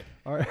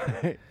All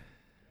right.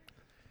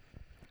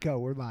 Go.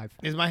 We're live.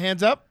 Is my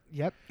hands up?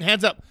 Yep.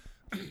 Hands up.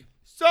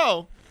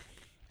 So,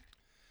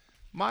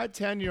 my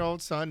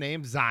 10-year-old son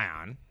named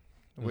Zion,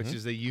 which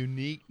is a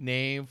unique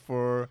name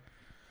for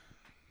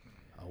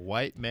a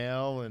white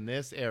male in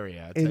this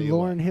area. I'll tell And you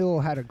Lauryn what. Hill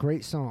had a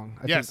great song,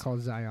 I Yes. think,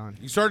 called Zion.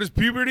 You start his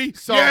puberty?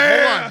 So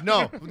hold on.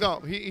 No.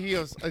 He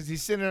goes, as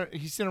he's sitting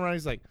around,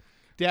 he's like,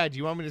 Dad, do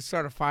you want me to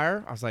start a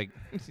fire? I was like,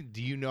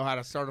 do you know how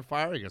to start a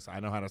fire? He goes, I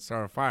know how to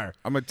start a fire.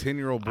 I'm a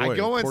 10-year-old boy. I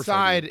go Of course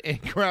I do. inside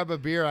and grab a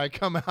beer. I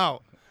come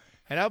out,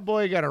 and that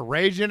boy got a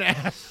raging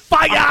ass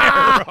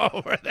fire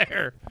over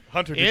there.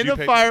 Hunter, did In you the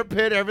pay- fire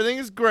pit. Everything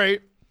is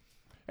great.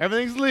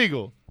 Everything's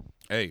legal.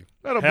 Hey,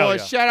 Little Hell boy,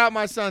 yeah. shout out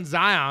my son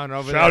Zion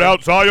over there. Shout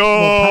out Zion!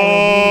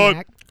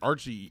 Pyromaniac.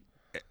 Archie,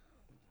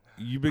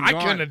 you've been I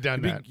gone. couldn't have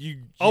done that. You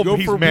Oh, go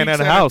he's for man weeks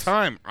at a at house. a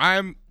time.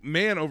 I'm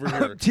man over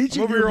here.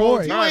 teaching I'm over your here all the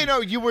boy. You time. ain't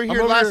know you were here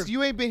over last. here.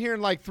 You ain't been here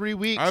in like 3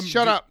 weeks. I'm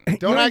Shut ju- up!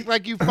 Don't Yeah. act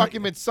like you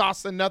fucking been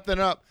saucing nothing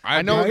up.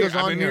 I know what goes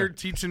I've on been here. here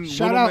teaching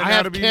Shout little out- men I how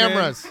have to be men.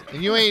 cameras,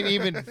 and you ain't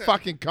even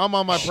fucking come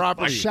on my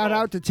property. Shout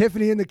out to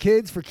Tiffany and the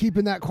kids for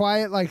keeping that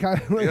quiet like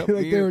Yep,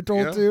 they were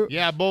told yeah. to.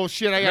 Yeah,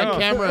 bullshit. I got No.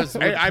 cameras.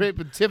 Hey,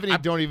 But Tiffany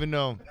don't even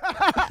know.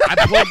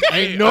 I plugged,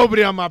 Ain't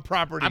nobody on my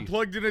property. I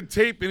plugged in a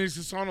tape and it's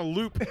just on a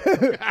loop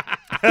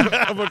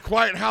of a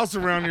quiet house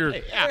around here.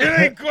 It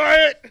ain't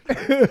quiet.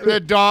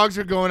 The dogs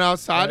are going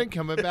outside and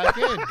coming back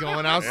in.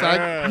 Going outside.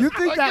 Yeah. You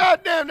think Like,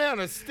 that goddamn,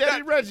 now a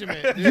steady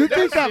regiment. you think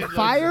shit that looks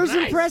fire's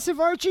nice. impressive,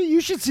 Archie?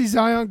 You should see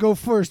Zion go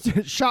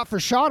first, shot for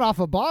shot off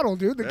a bottle,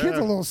 dude. The kid's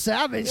a little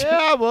savage.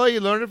 Yeah, well, you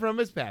learned it from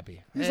his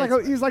pappy. He's like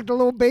the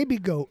little baby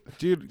goat,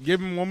 Dude,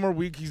 give him one more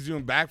week. He's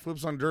doing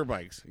backflips on dirt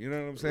bikes. You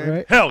know what I'm saying?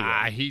 right? Hell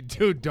yeah.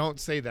 Don't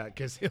say that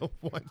because he'll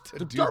want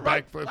to do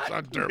backflips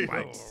on dirt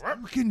bikes.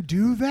 You can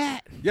do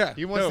that. Yeah.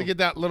 He wants no. to get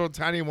that little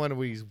tiny one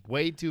where he's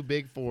way too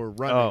big for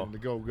running Oh. to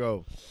go.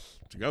 Go.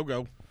 No,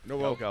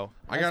 Go, go.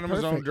 I got him That's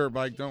his own perfect. dirt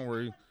bike. Don't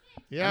worry.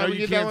 Yeah, I know we you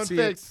get that can't one see it.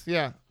 fixed.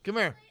 Yeah, come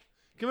here.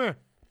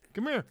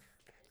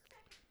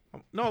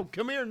 No,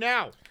 come here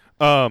now.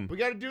 We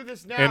got to do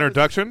this now.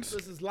 Introductions?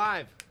 This is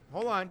live.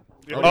 Hold on.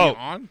 Are Oh. you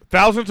on?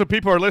 Thousands of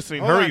people are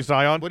listening. Hold Hurry, on.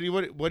 Zion.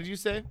 What did you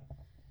say?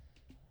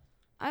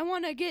 I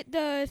want to get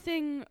the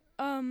thing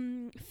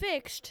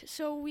fixed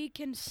so we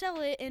can sell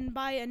it and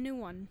buy a new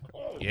one.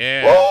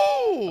 Yeah.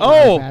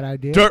 Oh, Bad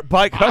idea. dirt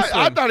bike I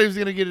hustling. thought he was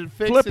gonna get it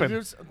fixed. Flipping.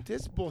 and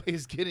this boy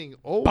is getting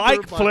older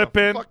Bike by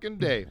flipping. the fucking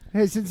day.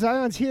 Hey, since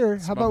Zion's here,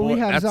 how my about we boy.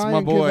 have That's my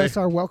Zion give boy. us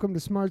our welcome to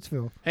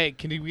Smartsville? Hey,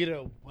 can you get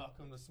a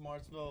welcome to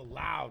Smartsville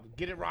loud?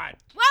 Get it right.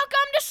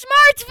 Welcome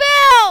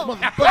to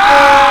Smartsville!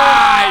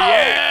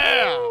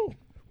 Yeah.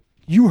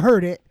 You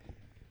heard it.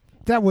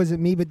 That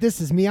wasn't me, but this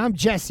is me. I'm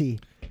Jesse.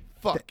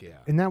 Fuck yeah.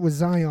 And that was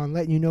Zion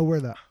letting you know where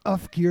the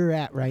uff you're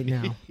at right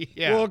now.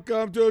 Yeah.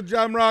 Welcome to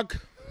Jamrock.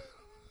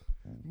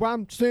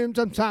 I'm saying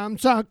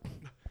sometimes suck.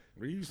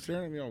 What are you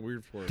staring at me all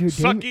weird for? Dude,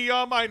 Damon- Sucky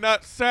on my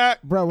nutsack.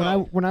 bro,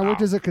 when I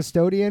worked as a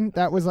custodian,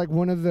 that was like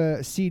one of the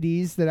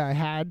CDs that I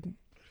had.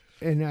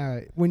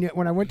 And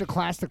when I went to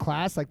class,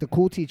 like the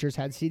cool teachers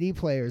had CD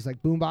players,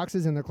 like boom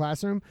boxes in their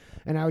classroom,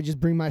 and I would just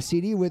bring my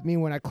CD with me.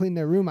 When I cleaned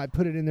their room, I'd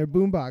put it in their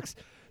boom box.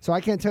 So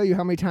I can't tell you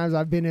how many times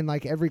I've been in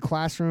like every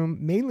classroom,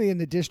 mainly in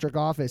the district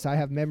office. I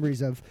have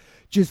memories of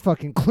just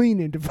fucking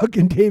cleaning to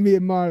fucking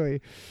Damian Marley.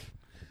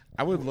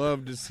 I would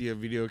love to see a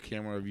video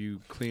camera of you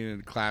cleaning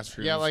the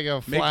classroom. Yeah, like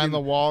a fly on the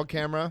wall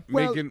camera.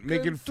 Making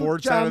Welcome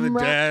forts to out of the Jamrock.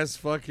 desk,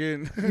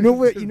 fucking. You know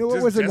what? You know what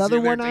Just was Jesse another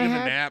in there one I taking a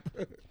had? nap.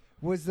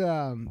 Was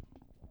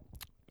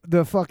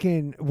the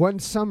fucking one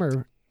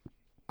summer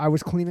I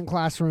was cleaning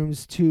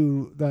classrooms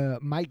to the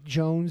Mike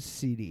Jones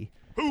CD.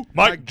 Who?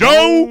 Mike Let me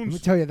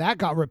Jones. tell you, that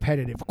got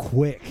repetitive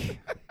quick.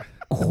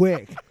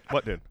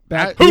 What did?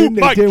 Back Who? then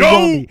they Mike didn't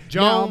want me. Jones?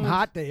 Now I'm Jones.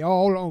 hot, they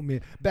all on me.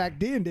 Back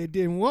then they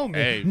didn't want me.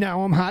 Hey.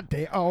 Now I'm hot,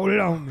 they all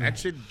on me. That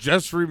shit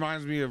just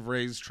reminds me of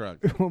Ray's truck.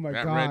 Oh my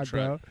that god, red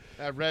truck. bro.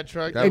 That red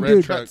truck. That Hey, red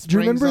dude, truck. do you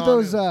remember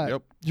Springs those? on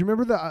Yep. Do you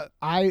remember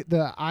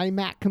the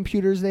iMac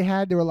computers they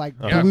had? They were like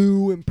Uh-huh.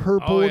 blue and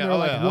purple, Oh, and yeah, they're oh,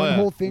 like yeah, oh, one yeah.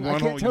 whole thing. I One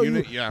can't whole tell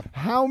unit, you yeah.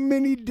 how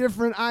many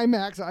different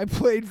iMacs I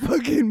played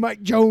fucking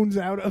Mike Jones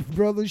out of,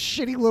 bro. Those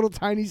shitty little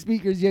tiny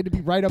speakers. You had to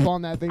be right up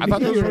on that thing. I to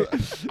thought, hear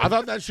it. I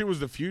thought that shit was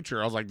the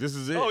future. I was like, this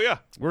is it. Oh, yeah.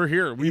 We're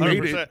here. We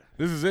made 100%. it.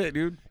 This is it,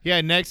 dude. Yeah,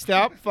 next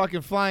stop,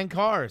 fucking flying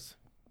cars.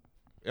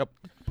 Yep.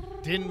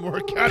 Didn't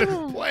work out as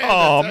planned. Oh,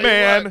 I'll tell you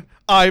man.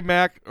 what.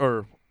 iMac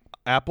or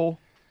Apple.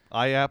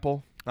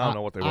 iApple. I don't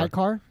know what they were.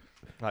 iCar,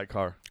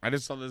 iCar. I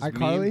just saw this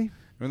iCarly. meme,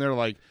 and they're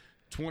like,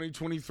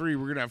 2023,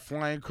 we're gonna have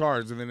flying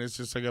cars, and then it's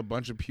just like a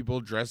bunch of people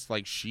dressed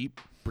like sheep,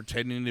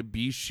 pretending to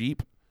be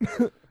sheep.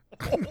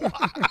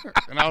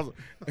 And I was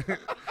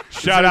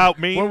Shout out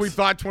memes. what we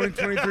thought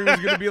 2023 was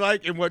gonna be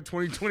like, and what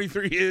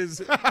 2023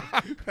 is.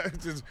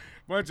 It's just a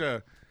bunch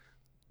of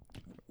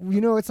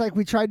You know, it's like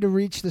we tried to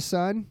reach the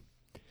sun,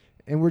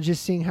 and we're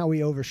just seeing how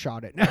we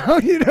overshot it now.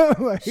 You know,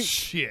 like,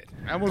 Shit.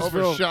 I almost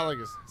feel. Overshot like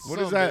a What son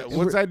is that? of a bitch.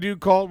 What's that dude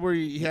called where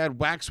he had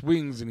wax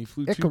wings and he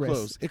flew too Icarus.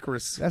 close?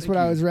 Icarus. that's Thank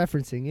what I you. was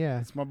referencing. Yeah,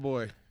 That's my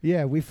boy.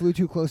 yeah, we flew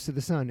too close to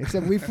the sun.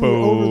 Except we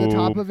flew over the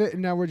top of it,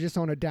 and now we're just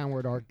on a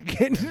downward arc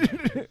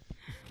again.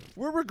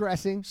 We're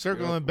regressing.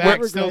 Circling back,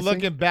 We're still regressing.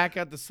 looking back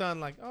at the sun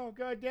like, oh,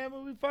 God damn it,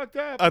 we fucked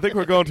up. I think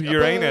we're going to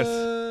Uranus.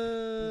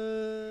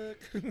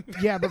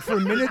 Yeah, but for a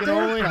minute Can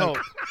there, only like, hope.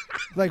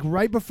 like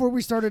right before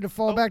we started to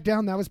fall back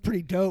down, that was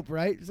pretty dope,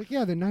 right? It's like,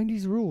 yeah, the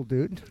 90s rule,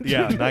 dude.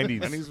 Yeah,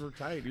 90s. And he's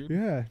retired, dude.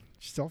 Yeah,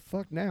 just all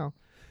fucked now.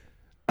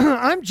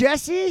 I'm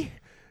Jesse,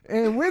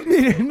 and with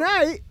me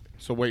tonight,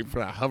 So wait for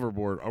that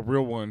hoverboard, a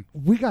real one.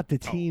 we got the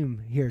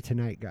team here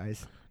tonight,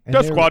 guys. And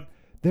Death they're- Squad.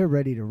 They're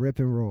ready to rip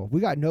and roll. We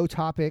got no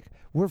topic.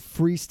 We're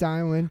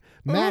freestyling.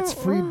 Matt's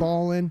free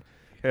balling.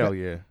 Hell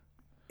yeah.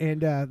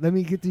 And let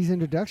me get these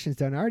introductions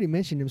done. I already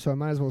mentioned him, so I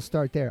might as well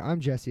start there. I'm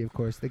Jesse, of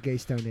course, the gay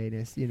stone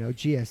anus,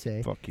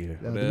 GSA. Fuck yeah.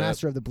 The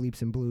master of the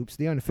bleeps and bloops,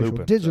 the unofficial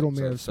Blooping. digital Sup,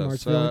 mayor of sup, sup,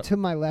 Smartsville. And sup. to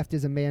my left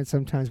is a man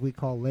sometimes we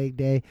call Leg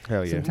Day.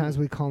 Hell yeah. Sometimes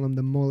we call him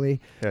the Mully.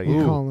 Hell We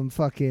yeah. call him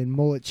fucking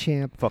Mullet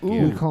Champ. Fuck We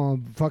yeah. call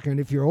him fucking,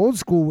 if you're old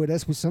school with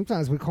us,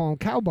 sometimes we call him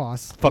Cow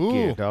Boss. Fuck Ooh.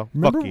 yeah, dog.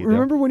 Remember, Fuck yeah,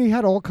 remember when he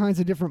had all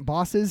kinds of different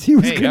bosses he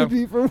was Hey, going yeah. to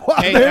be for a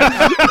while? Hey, there?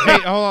 hey,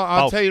 hold on.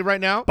 I'll Oh. tell you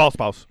right now. dog.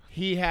 Boss.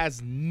 He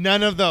has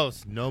none of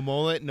those. No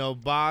mullet, no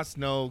boss,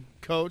 no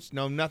coach,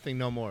 no nothing,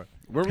 no more.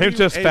 Where were Him's you-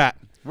 just hey, fat.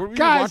 Where were you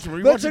Guys, watching? Were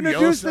you let's watching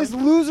introduce this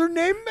Yellowstone? loser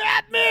named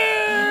Matt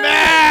Man.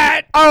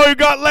 Matt! Oh, you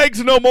got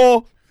legs no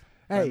more.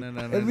 Hey, No, no,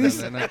 no, at no,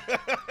 least no, no.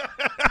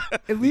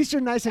 at least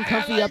you're nice and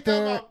comfy up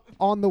there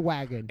on the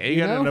wagon. Hey,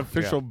 you you got an know?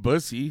 official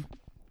bussy.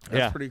 That's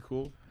Yeah. pretty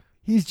cool.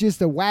 He's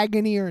just a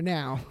wagoneer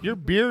now. Your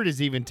beard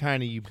is even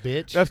tiny, you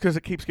bitch. That's because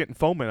it keeps getting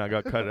foaming. I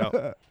got cut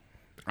out.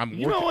 I'm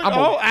You know working- what? I'm a-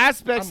 All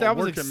aspects I'm that a I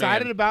was working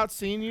excited man. about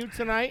seeing you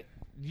tonight,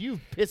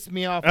 you pissed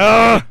me off.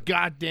 Ugh.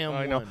 Goddamn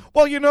I know. one.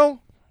 Well,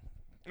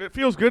 it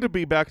feels good to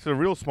be back to the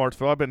real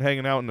Smartsville. I've been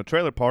hanging out in the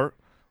trailer park.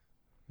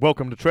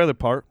 Welcome to Trailer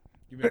Park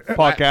You've been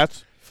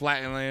podcast.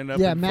 flat and laying up.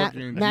 Yeah, in Matt.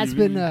 fucking Matt's GV.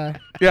 been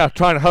Yeah,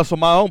 trying to hustle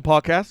my own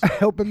podcast.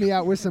 helping me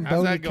out with some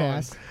How's bony that going?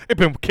 casts. It's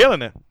been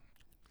killing it.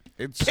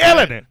 It's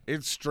killing it.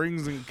 It's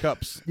strings and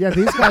cups. Yeah,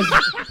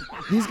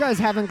 these guys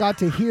haven't got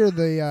to hear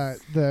the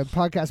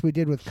podcast we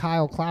did with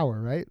Kyle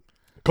Clower, right?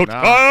 Coach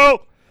Nah.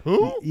 Kyle.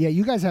 Who? Yeah,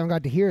 you guys haven't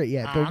got to hear it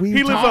yet, but we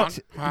He lives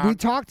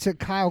talked to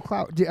Kyle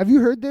Clower. Have you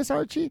heard this,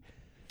 Archie?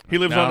 He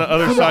lives No. on the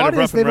other For the side of audience,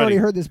 Rough and they've already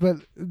Ready. heard this, but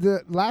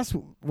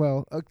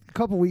a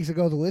couple weeks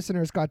ago, the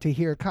listeners got to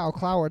hear Kyle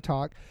Clower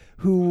talk,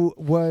 who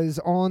was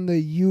on the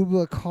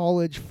Yuba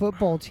College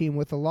football team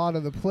with a lot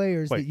of the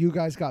players Wait. that you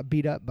guys got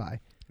beat up by.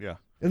 Yeah.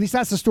 At least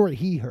that's the story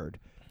he heard.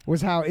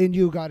 Was how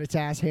NU got its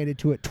ass handed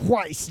to it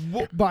twice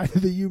by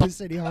the Yuba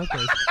City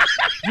Honkers.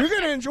 You're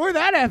gonna enjoy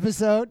that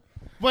episode.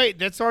 Wait,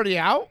 that's already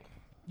out?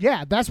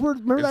 Yeah, that's where.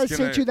 Remember I It's sent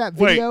gonna- you that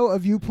Wait. video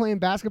of you playing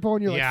basketball,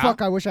 and you're Yeah. like,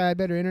 "Fuck, I wish I had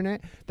better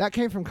internet." That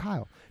came from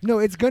Kyle. No,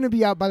 it's gonna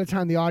be out by the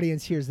time the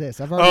audience hears this.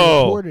 I've already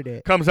recorded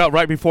it. Comes out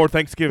right before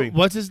Thanksgiving.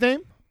 What's his name?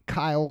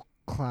 Kyle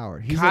Clower.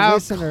 He's Kyle a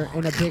listener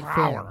and a big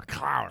fan.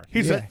 Clower.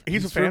 He's Yeah.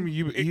 he's a He's fan. from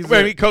you- he's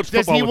Wait, a- he coached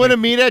Does football he with want to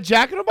me. meet at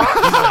Jack in the Box?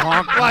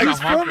 He's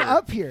from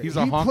up here. He's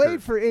a he honker.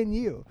 played for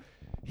NU.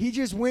 He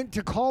just went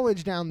to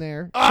college down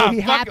there, Ah, so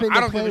he fuck happened him. I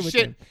to don't play give a with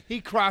shit. him.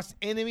 He crossed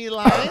enemy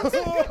lines.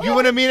 You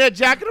want to meet at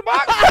Jack in the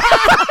Box?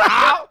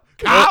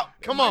 Kyle,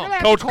 come on.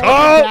 Coach Call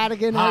Kyle. him Dad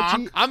again,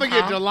 Archie. I'm going to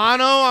get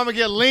Delano. I'm going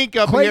to get Link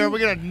up Clayton- here. We're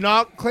going to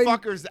knock Clayton-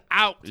 fuckers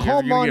out. Call You're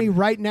gonna Monty get-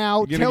 right now.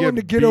 you're gonna Tell him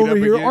to get get beat over up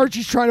here. again.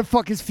 Archie's trying to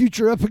fuck his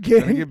future up Gonna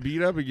again. get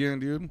beat up again,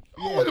 dude.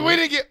 Oh, we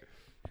didn't get...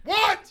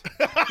 What?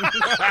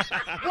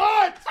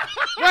 What?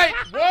 Wait,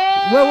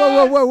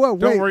 what? Whoa! Don't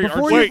Wait, worry,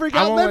 before Archie. you Wait, freak I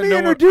out, won't let let me no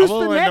one- introduce I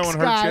won't the let no next one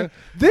hurt guy. you.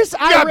 This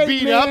got irate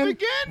beat man up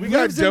again? We got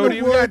lives in the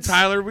Jody, we got woods,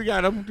 Tyler, we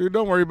got him, dude.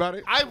 Don't worry about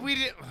it. We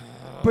didn't...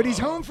 but he's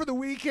home for the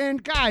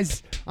weekend.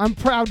 Guys, I'm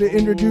proud to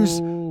introduce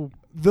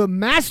the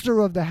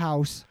master of the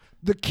house,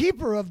 the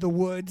keeper of the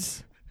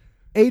woods,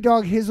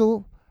 A-Dog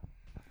Hizzle.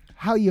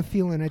 How you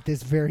feeling at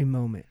this very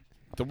moment?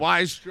 The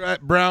wide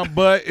strap brown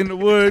butt in the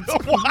woods.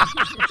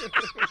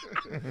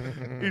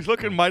 He's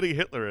looking mighty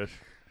Hitlerish.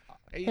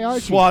 Hey, Archie,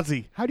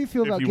 Swazi. how do you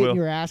feel if about you getting will.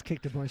 your ass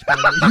kicked a bunch by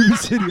the Yuba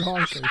City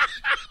Honkers?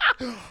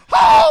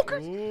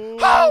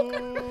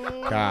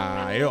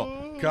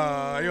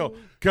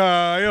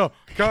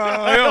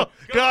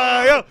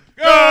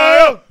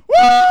 Kyle.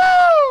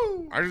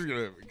 Woo! I'm just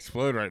gonna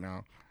explode right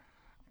now.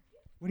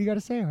 What do you got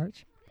to say,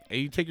 Arch? Hey,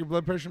 you take your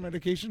blood pressure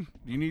medication?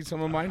 You need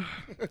some of mine?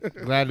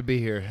 Glad to be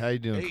here. How you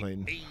doing,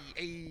 Clayton?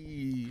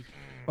 Hey.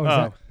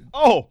 Oh, is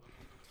Oh,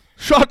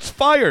 shots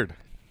fired.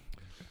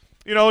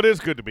 You know, it is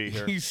good to be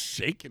here. He's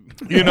shaking.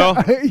 You know?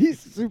 that- he's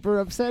super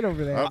upset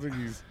over I there. don't think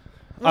he's.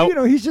 Well, you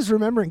know, he's just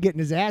remembering getting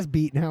his ass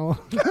beat now.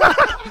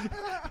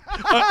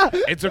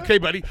 It's okay,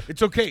 buddy.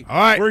 It's okay. All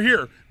right. We're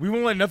here. We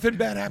won't let nothing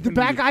bad happen. The to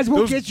bad you. guys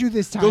won't Those- get you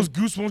this time. Those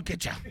goose won't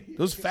get you.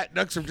 Those fat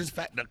ducks are just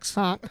fat ducks.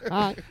 Honk,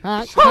 honk,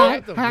 honk, I honk,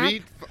 have to honk.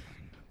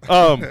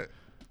 read.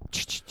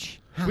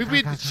 We We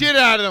beat the shit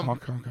out of them.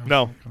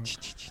 No.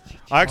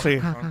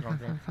 Actually,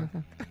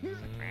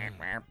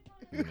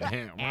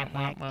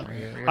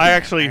 I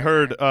actually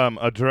heard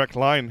a direct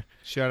line.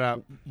 Shut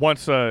up.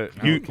 Once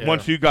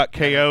you got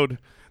KO'd,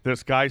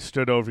 this guy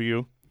stood over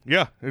you.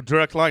 Yeah, a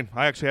direct line.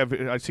 I've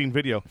seen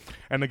video,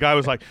 and the guy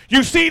was like,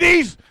 "You see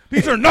these?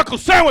 These are knuckle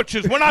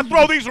sandwiches. When I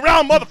throw these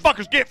around,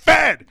 motherfuckers get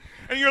fed."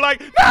 And you're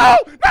like, "No,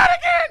 not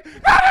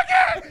again, not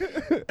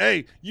again."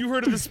 Hey, you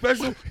heard of the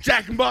special?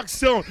 Jack in Box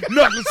selling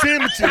knuckle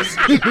sandwiches.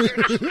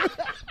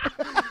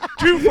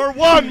 2 for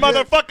 1,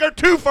 motherfucker.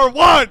 2 for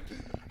 1.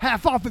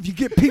 Half off if you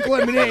get pink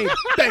lemonade.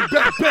 Bang,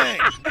 bang, bang.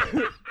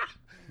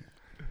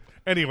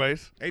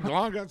 Anyways, Hey,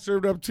 Delon got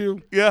served up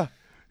too. yeah,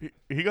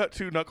 he got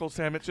 2 knuckle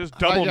sandwiches,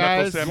 double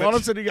knuckle guys. Delon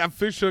sandwich. said he got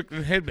fish hooked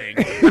and headbang.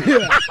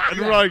 And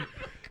we're like,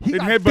 He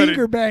got headbutted.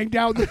 finger banged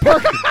down the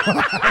parking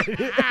lot.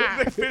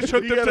 They fish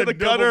hooked You him got to a the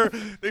double- gutter.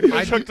 They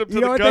fish hooked him to you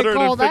know the what they gutter and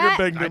call then that?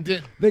 finger banged I him.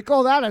 did. They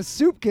call that a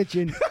soup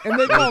kitchen, and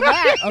they call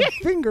that a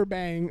finger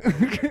bang.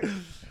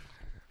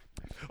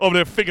 Over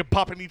there, finger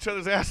popping each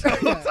other's ass.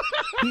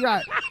 he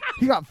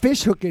got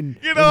fish hooking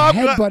You know, and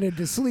I'm not- headbutted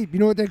to sleep. You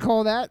know what they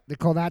call that? They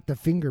call that the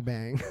finger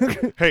bang.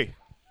 It's Hey,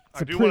 I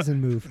a do want prison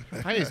move.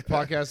 I think this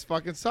podcast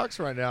fucking sucks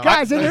right now.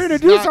 Guys, and to This is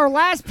introduce not- our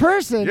last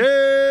person,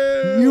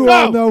 yeah. you No,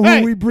 all know who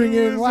hey, we bring Who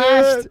in is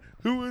last. that?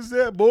 Who is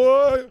that,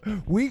 boy?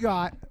 We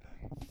got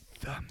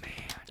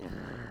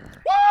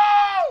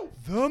Woo!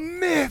 the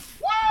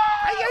myth.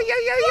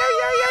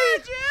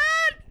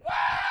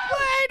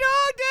 Clay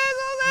Dog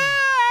Dizzle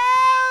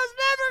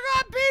never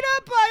got beat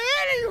up by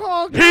any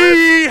honker.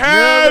 He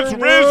has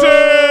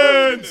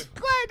risen.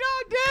 Clay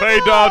Dog Dizzle. Clay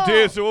Dog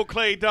Dizzle,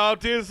 Clay Dog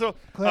Dizzle.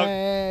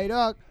 Clay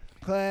Duck,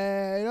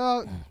 Clay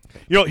Duck.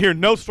 You don't hear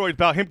no stories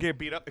about him getting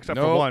beat up except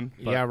for Nope. one.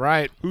 but- Yeah,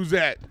 right. Who's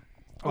that?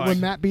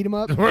 When Matt beat him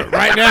up.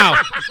 Right now.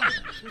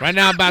 Right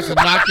now, I'm about to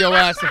knock your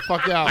ass the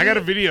fuck out. I got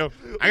a video.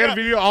 I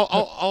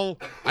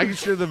can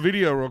share the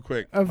video real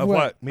quick. Of Of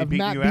what? Me Of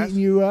beating Matt you ass?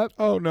 beating you up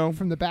Oh no,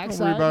 from the don't backside.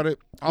 worry about it.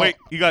 Wait,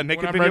 you got a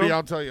naked when I'm video? ready,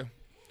 I'll tell you.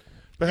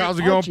 But how's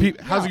it going, Archie,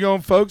 How's yeah. it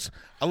going, folks?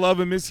 I love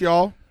and miss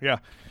y'all. Yeah.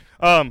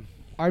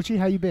 Archie,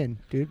 how you been,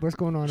 dude? What's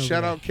going on over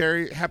Shout there? out,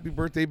 Carrie. Happy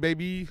birthday,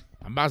 baby.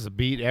 I'm about to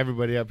beat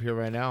everybody up here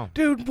right now.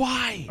 Dude,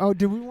 why? Oh,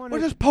 do we want We're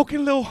to? just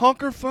poking little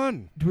honker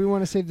fun. Do we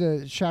want to save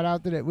the shout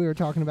out that we were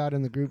talking about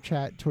in the group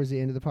chat towards the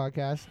end of the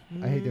podcast?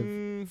 I hate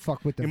to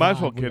fuck with the You might as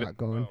vibe well we get got it.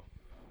 going.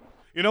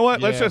 You know what?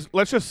 Yeah.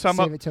 Let's just sum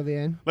Save up. it till the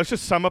end. Let's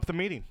just sum up the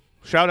meeting.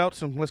 Shout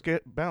outs and let's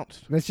get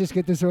bounced. Let's just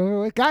get this over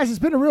with, guys. It's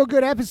been a real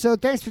good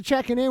episode. Thanks for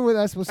checking in with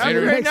us. We'll see Have you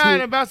a great next night. I'm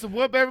week. about to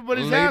whoop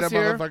everybody's Later, ass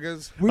here.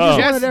 motherfuckers. We just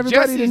Oh. wanted everybody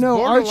to Jesse's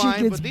know Archie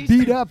borderline, gets but these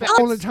beat two up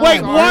all the time.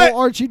 Wait, what? All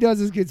Archie does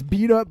is gets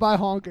beat up by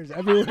honkers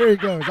everywhere he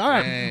goes. All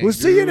right, Dang, we'll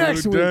see you dude,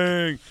 next week.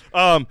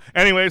 dang.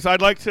 Anyways,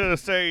 I'd like to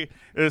say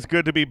it's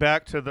good to be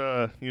back to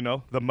the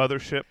the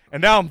mothership.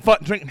 And now I'm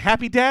drinking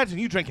Happy Dads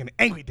and you drinking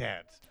Angry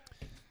Dads.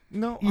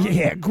 No.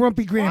 Yeah,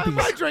 grumpy Why am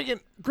I Grampies. drinking?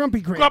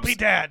 Grumpy Gramps. Grumpy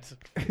Dads.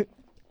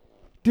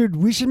 Dude,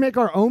 we should make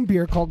our own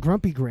beer called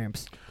Grumpy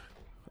Gramps.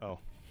 Oh.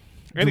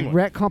 Anyway,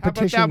 Direct How about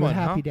competition that with one?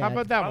 Happy Huh? Dad. How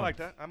about that I one? like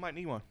that. I might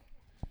need one.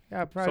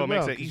 Yeah, probably So it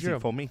makes will, it 'cause easy you're a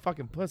for me.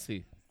 Fucking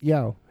pussy.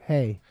 Yo,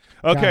 hey,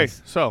 Okay,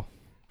 Guys. so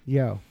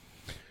yo,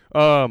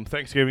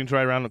 Thanksgiving's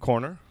right around the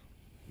corner.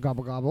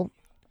 gobble gobble.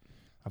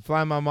 I'm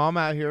flying my mom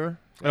out here.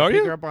 Are Pick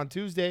you? her up on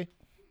Tuesday.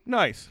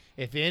 Nice.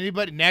 If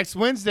anybody next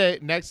Wednesday,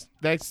 next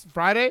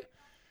Friday,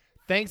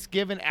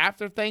 Thanksgiving,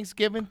 after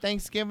Thanksgiving,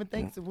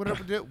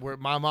 whatever. Where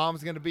my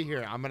mom's gonna be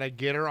here. I'm gonna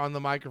get her on the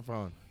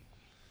microphone.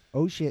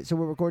 Oh shit! So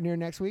we're recording here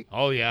next week.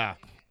 Oh yeah.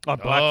 On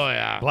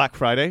yeah. Black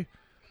Friday.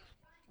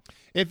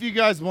 If you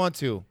guys want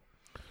to.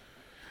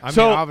 I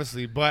So- mean,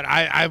 obviously, but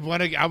I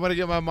want to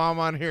get my mom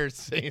on here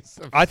saying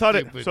some I thought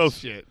it. stupid So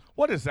shit.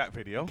 what is that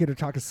video? Get her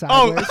talking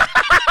sideways.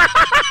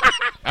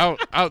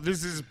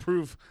 This is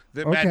proof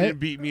that Matt Okay. didn't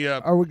beat me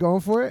up. Are we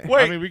going for it?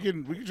 Wait, I mean, we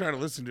can try to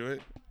listen to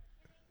it.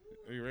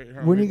 Are you ready?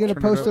 When are you gonna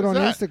post it on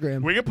What's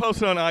Instagram? we can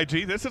post it on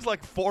IG. This is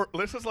like 14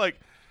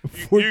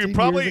 you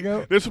probably years ago?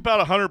 this was about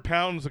 100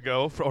 pounds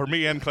ago for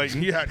me and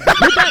Clayton. Yeah.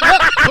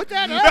 Put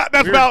that up.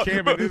 That's We're about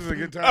camping. This is a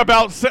good time.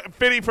 about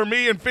 50 for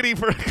me and 50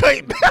 for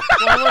Clayton.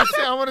 Well,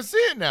 I want to see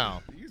it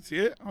now. You can see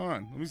it. Hold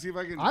on. Let me see if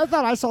I can. I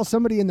thought I saw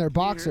somebody in their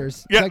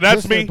boxers. Yeah, like that's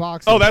just their me.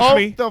 boxers. Oh, that's Hold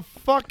me. the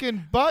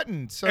fucking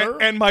button, sir.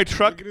 And my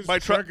truck, Look at his my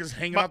truck is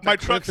hanging out my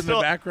the truck's cliff in the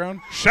still.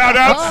 background. Shout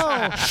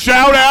out,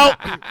 shout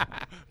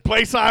out,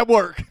 place I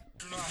work.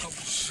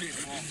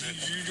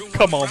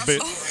 Come on,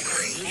 bitch.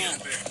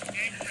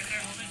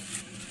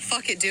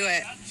 Fuck it, do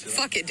it.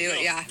 Fuck it, do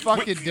it, yeah.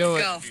 Fucking do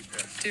it. Go.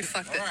 Dude,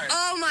 fuck this.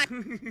 Oh my.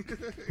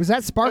 Was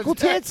that Sparkle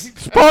Tits?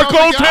 Sparkle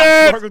Oh my God.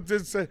 tits. Marco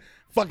did say,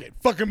 "Fuck it,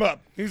 fuck him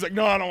up." He's like,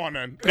 "No, I don't want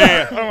none.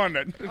 Yeah. I don't want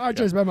none." I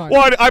changed my mind.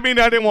 Well, I mean,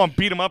 I didn't want to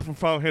beat him up in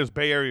front of his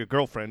Bay Area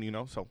girlfriend,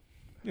 so,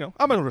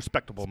 I'm a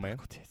respectable man.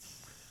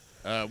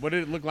 What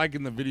did it look like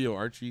in the video,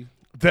 Archie?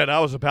 That I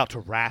was about to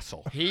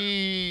wrestle.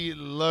 He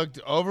looked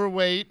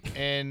overweight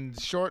and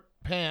short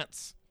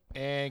pants,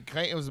 and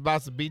Clayton was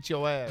about to beat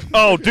your ass.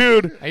 Oh,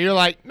 dude. And you're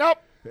like, nope.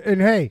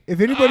 And hey, if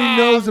anybody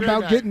knows very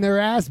about nice. getting their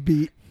ass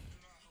beat,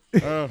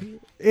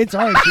 it's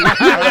Archie.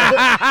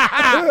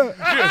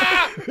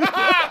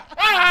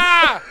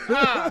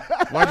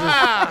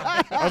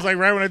 I was like,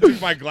 right when I took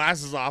my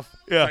glasses off.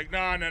 Yeah. Like, no.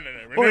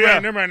 Oh, yeah.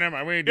 Never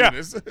mind. We ain't Yeah.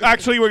 doing this.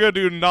 Actually, we're gonna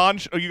do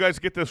oh, you guys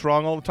get this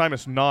wrong all the time.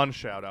 It's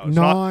non-shout out. It's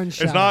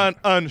Non-shout not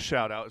an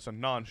unshout out. It's a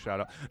non-shout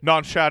out.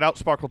 Non-shout out.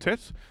 Sparkle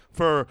Tits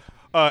for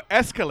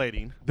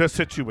escalating the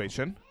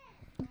situation.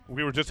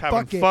 We were just having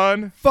Fuck it.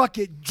 fun. Fuck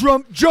it.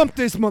 Jump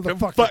this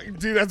motherfucker. Fuck,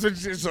 dude, that's what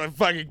she's like.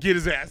 Fucking get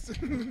his ass.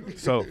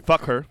 So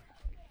fuck her.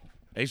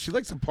 Hey, she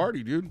likes to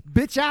party, dude.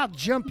 Bitch, I'll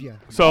jump you.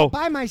 So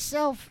By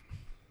myself.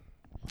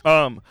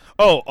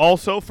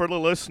 also for the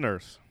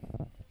listeners,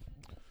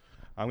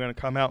 I'm gonna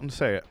come out and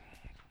say it.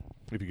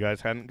 If you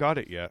guys hadn't got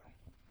it yet,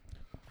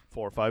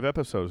 4 or 5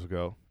 episodes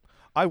ago,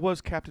 I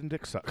was Captain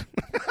Dick Suck.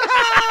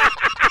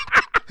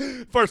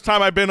 First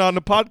time I've been on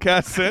the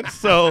podcast since,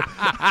 so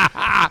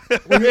Are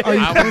you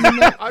claiming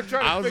that? I'm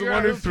trying to I was the figure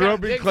one out who threw up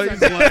in Dick Clayton's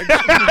Suck. legs.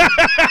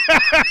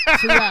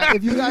 So yeah,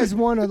 if you guys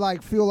want to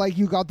like feel like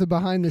you got the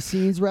behind the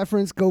scenes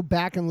reference, go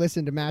back and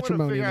listen to I wanna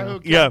Matrimony. figure out now.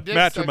 who yeah, Captain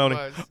Dick Suck matrimony.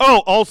 was.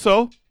 Oh,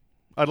 also,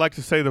 I'd like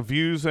to say the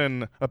views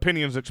and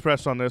opinions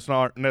expressed on this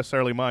aren't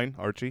necessarily mine,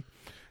 Archie.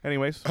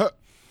 Anyways, What?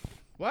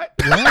 What?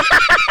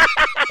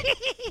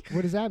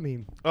 What does that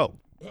mean? oh,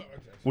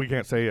 we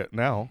can't say it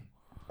now.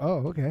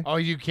 Oh, okay. Oh,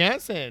 you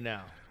can't say it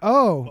now.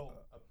 Oh.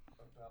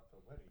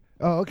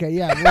 Oh, okay.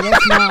 Yeah. Well,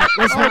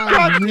 let's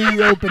not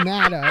reopen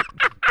that up.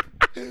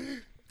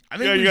 I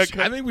Yeah, you got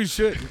cut. I think we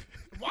should.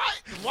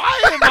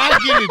 Why am I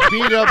getting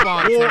beat up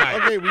on Well, tonight?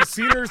 okay, we've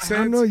seen her I since.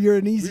 don't know. You're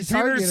an easy We've seen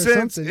her target or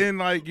since something. in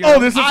like. You Oh, know,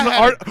 this is I an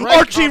had a great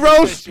Archie roast.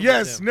 conversation with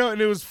Yes, him. no,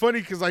 and it was funny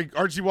because like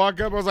Archie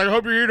walked up, I was like, "I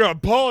hope you're here to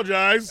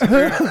apologize."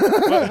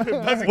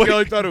 Buzzy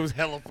Kelly thought it was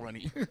hella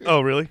funny.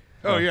 Oh, really?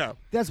 Oh yeah,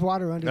 That's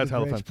water under That's the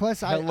hella bridge. fun. Plus,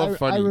 Hella I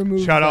funny.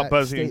 removed Shout out that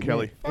Buzzy and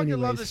statement Kelly. Fucking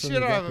love the anyways from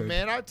shit out of record. him,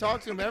 man. I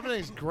talked to him.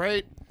 Everything's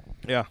great.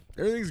 Yeah.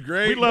 everything's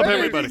great. We love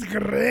everybody.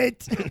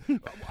 Great.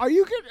 Are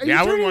you good? Are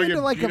Yeah, I you wouldn't turning want to into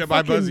get like beat a up by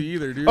fucking Buzzy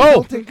either, dude.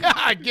 Oh,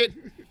 I get.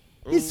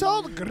 He's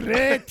so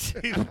great.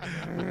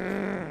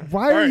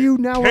 Why are Alright. you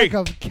now Hey. like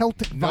a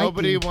Celtic Viking?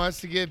 Nobody wants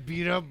to get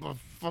beat up by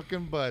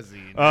fucking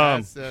Buzzy.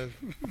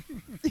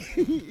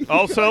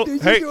 Also,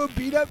 Did hey, you do a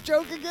beat up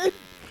joke again?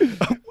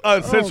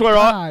 since Oh, we're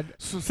on, God.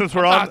 since I'm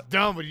we're on, not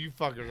done with you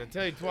fuckers. I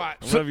tell you twat.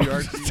 I love you,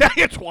 Archie. tell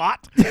you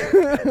twat.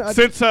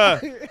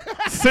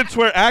 Since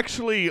we're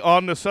actually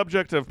on the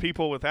subject of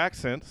people with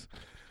accents,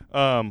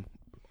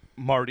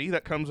 Marty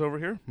that comes over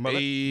here,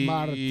 Hey,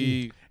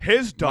 Marty.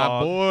 his my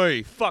dog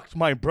boy. fucked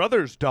my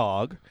brother's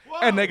dog,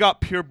 and they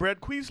got purebred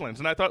Queenslands,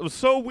 and I thought it was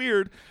so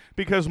weird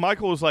because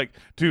Michael was like,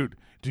 "Dude,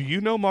 do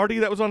you know Marty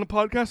that was on the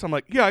podcast?" I'm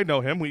like, "Yeah, I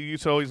know him. We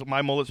used to always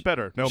my mullet's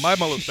better. No, my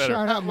mullet's better."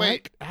 Shut up,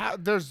 Wait, Mike.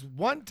 there's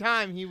one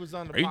time he was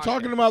on the Are you podcast.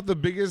 talking about the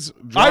biggest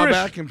Irish.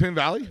 drawback in Penn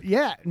Valley?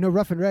 Yeah, no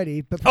rough and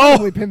ready, but Oh.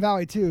 probably Penn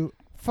Valley too.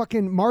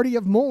 Fucking Marty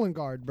of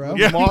Mollengard, bro.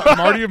 Yeah.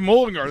 Marty of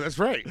Mullingar. That's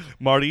right.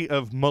 Marty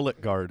of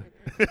Mullet Guard.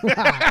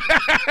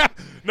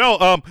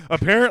 No,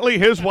 apparently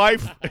his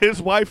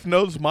wife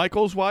knows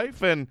Michael's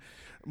wife, and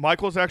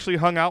Michael's actually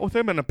hung out with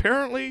him, and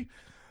apparently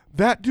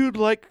that dude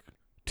like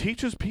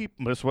teaches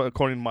people. This is what,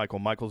 according to Michael.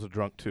 Michael's a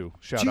drunk too.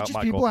 Shout out Teaches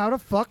Michael. people how to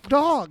fuck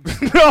dogs.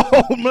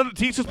 No,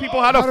 teaches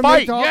people how to make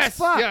fight. dogs Yes.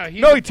 fuck. Yeah.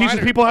 No, a he teaches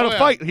fighter. people how to Oh, yeah.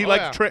 fight. He Oh,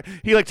 like yeah.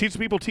 he like teaches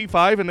people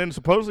T5, and then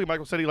supposedly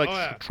Michael said he like Oh,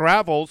 yeah.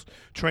 travels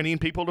training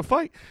people to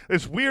fight.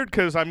 It's weird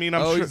because I mean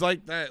I'm sure, he's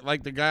like that,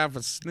 like the guy off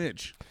a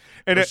Snitch.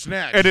 and or it,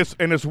 Snatch.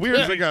 and it's weird.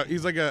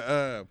 He's like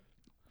a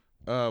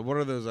what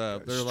are those? They're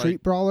Street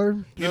like brawler.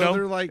 You no, know?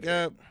 they're like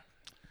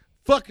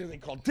fuck are they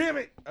called? Damn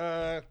it!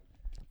 A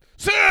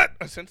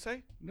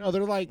sensei. No,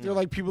 they're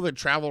like people that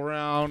travel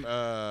around.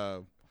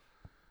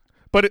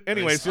 But They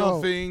anyways, steal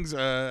Oh. things.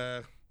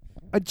 A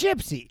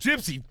gypsy.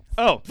 Gypsy.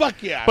 oh,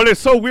 Fuck yeah! but it's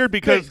so weird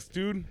because Thanks,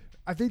 dude.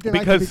 I think they like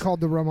to Because- be called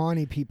the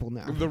Romani people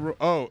now.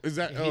 Is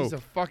that He's a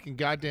fucking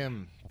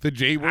goddamn the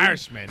J word?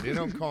 Irishman. They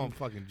don't call him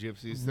fucking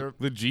gypsies. They're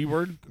The G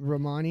word?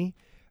 Romani.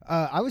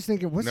 I was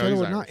thinking, what's No, the other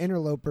he's one? Not Irish.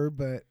 interloper,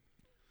 but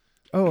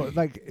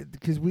like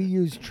because we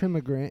use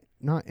trimmigrant,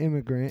 not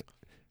immigrant.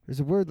 There's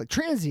a word like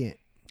transient.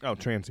 oh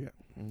transient.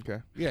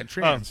 Okay. Yeah,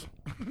 trans.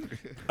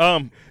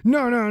 No.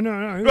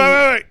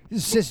 Wait.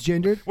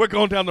 Cisgendered. We're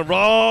going down the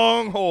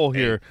wrong hole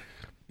here.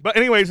 But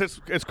anyways,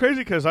 it's crazy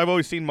because I've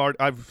always seen met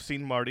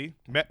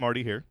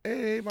Marty here,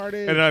 Hey, Marty.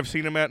 and then I've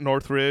seen him at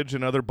Northridge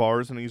and other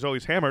bars, and he's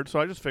always hammered. So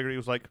I just figured he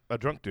was like a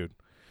drunk dude.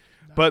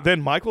 But then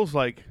Michael's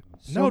like,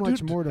 So no, much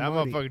dude. more to that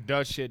Marty. motherfucker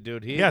does shit,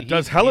 dude.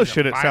 Does hella he's a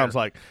shit. It fighter. sounds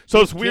like.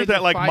 So it's His weird kids that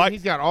are like fighting.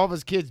 He's got all of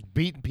his kids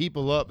beating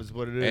people up. Is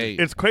what it is. Hey.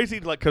 it's crazy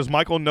like because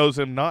Michael knows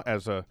him not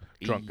as a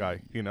drunk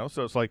guy, you know.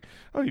 So it's like,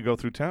 oh, you go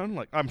through town.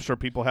 Like I'm sure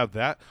people have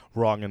that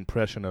wrong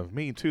impression of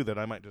me too, that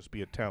I might just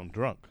be a town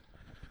drunk,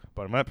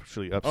 but I'm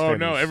actually Oh upstanding.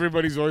 no!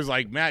 Everybody's always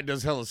like Matt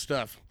does hella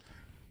stuff.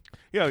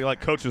 Yeah, he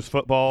like coaches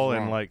football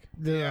and Wrong. like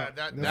Yeah,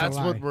 That's a that's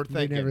what lie. we're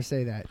thinking. They never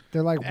say that.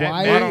 They're like, And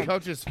why? Matt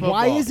coaches football.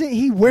 Why isn't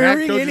he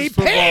wearing coaches any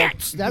football.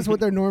 pants? That's what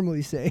they're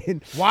normally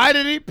saying. Why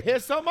did he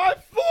piss on my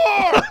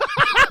floor?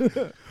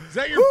 Is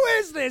that Who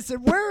is this?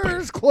 And where are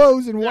his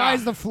clothes? And why Yeah.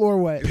 is the floor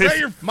wet? Is that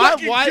your My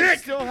fucking wife dick?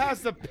 still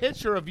has the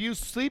picture of you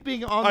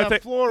sleeping on I the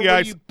think- floor yeah, where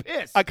I you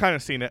pissed. I kind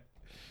of seen it.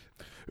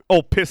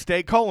 Oh, Piss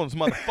Day Collins,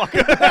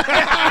 motherfucker.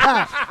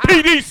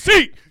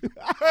 PDC.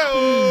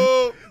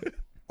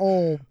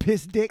 Oh,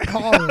 piss dick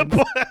Collins.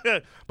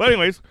 But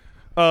anyways,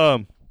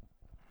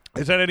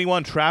 is that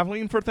anyone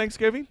traveling for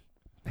Thanksgiving?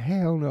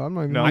 Hell no, I'm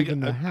not even No. leaving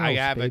the house, I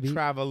have baby. a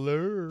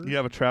traveler. You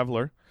have a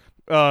traveler.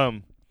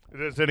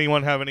 Does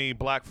anyone have any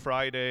Black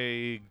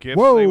Friday gifts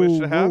Whoa, they wish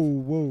to have?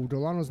 whoa.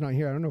 Delano's not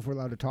here. I don't know if we're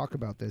allowed to talk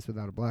about this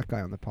without a black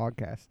guy on the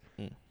podcast.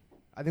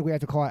 I think we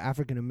have to call it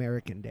African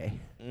American Day.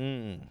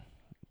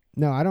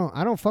 No, I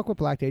don't fuck with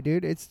Black Day,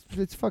 dude. It's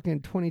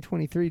fucking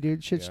 2023,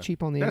 dude. Shit's Yeah.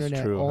 cheap on the That's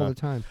internet true, all huh? the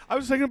time. I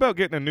was thinking about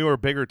getting a newer,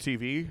 bigger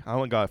TV. I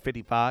only got a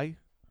 55.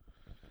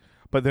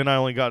 But then I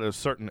only got a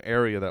certain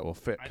area that will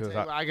fit. Because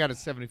I got a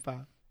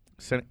 75.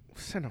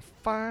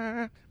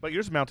 Cinefire. But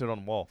yours mounted on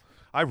the wall.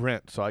 I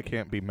rent, so I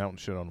can't be mounting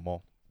shit on the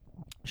wall.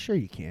 Sure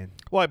you can.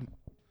 Well,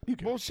 you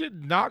can. Bullshit,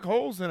 knock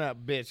holes in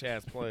that bitch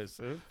ass place.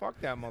 Dude. Fuck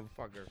that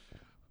motherfucker.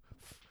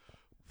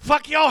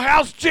 Fuck your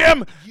house,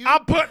 Jim.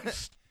 I'm putting.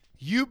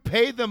 You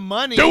pay the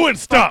money. Doing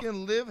stuff.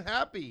 Fucking live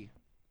happy.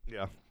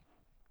 Yeah.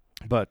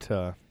 But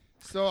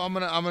So I'm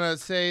gonna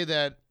say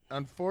that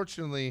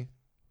unfortunately,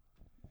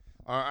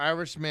 our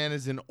Irish man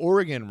is in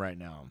Oregon right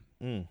now.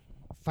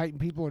 Fighting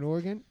people in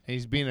Oregon? And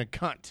he's being a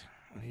cunt.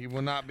 He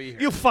will not be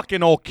here. you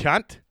fucking old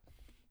cunt.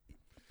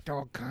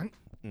 Dog cunt.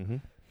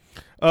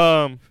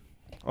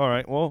 All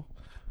right. Well,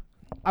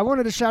 I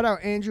wanted to shout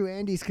out Andrew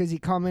Andes because he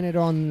commented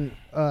on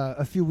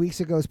a few weeks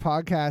ago's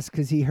podcast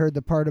because he heard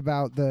the part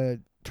about the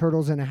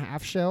turtles in a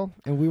half shell,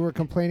 and we were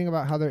complaining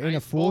about how they're in a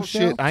full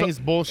shell. I think it's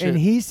bullshit. And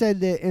he said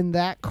that in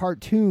that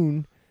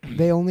cartoon,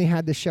 they only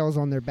had the shells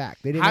on their back.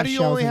 They didn't How have do you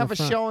shells only in have the a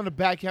front. shell in the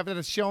back? You have to have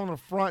a shell in the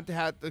front to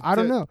have. I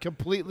don't know.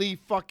 Completely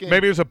fucking.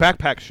 maybe it was a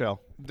backpack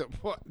shell.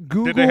 What?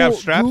 Google, they have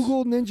straps?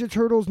 Google Ninja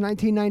Turtles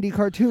 1990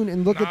 cartoon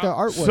and look at the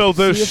artwork. So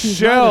the See if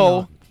he's right or shell,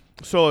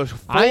 not. so a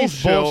full Ice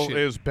shell bullshit.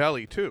 is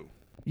belly too.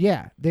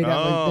 Yeah, they'd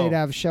Oh.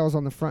 have shells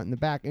on the front and the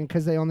back, and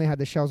because they only had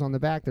the shells on the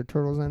back, they're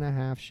turtles in a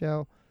half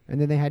shell,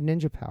 and then they had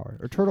ninja power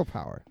or turtle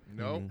power.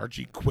 No,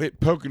 Archie, quit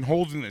poking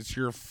holes in this.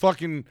 You're a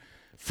fucking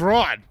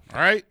fraud. All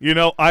right. You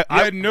know, I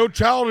You had no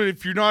childhood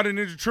if you're not a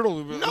Ninja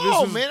Turtle.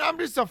 No, man, I'm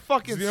just a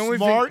fucking the only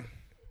smart.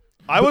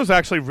 I was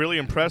actually really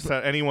impressed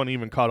that anyone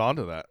even caught on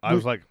to that. I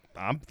was like,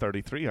 I'm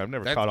 33. I've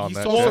never caught on he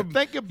that. saw shit. some-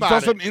 Think He about saw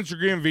it. some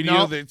Instagram video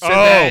No. that said Oh.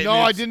 that. and No,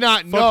 I it's did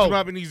not. fucked No. him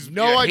up, and he's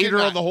No, a I did hater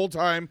not. the whole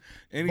time,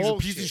 and he's a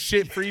piece Bullshit. of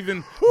shit for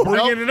even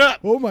bringing it up.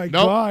 Oh my Nope.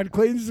 God,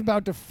 Clayton's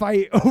about to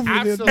fight over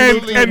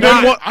Absolutely And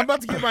not. then what? I'm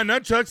about to get my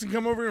nunchucks and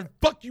come over here and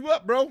fuck you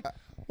up, bro.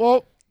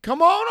 Well,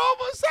 come on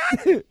over,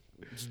 son.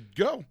 Just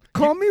go.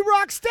 Call me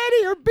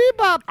Rocksteady or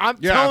Bebop. I'm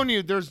Yeah. telling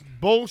you, there's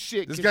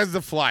bullshit. This 'cause guy's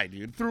the fly,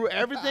 dude. through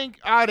everything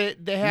at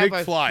it, they have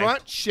Nick a Fly.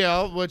 front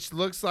shell which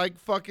looks like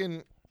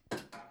fucking,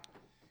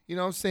 you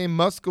know, saying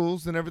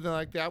muscles and everything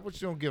like that,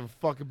 which you don't give a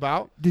fuck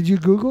about. Did you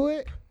Google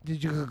it?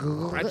 Did you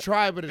Google I it?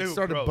 tried, but it Ew,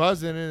 started gross.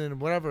 buzzing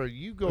and whatever.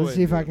 You go. Let's in,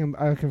 see if dude.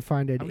 I can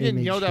find it. I'm getting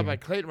yelled at by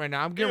Clayton right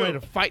now. I'm getting ready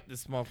to fight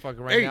this motherfucker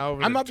right Hey, now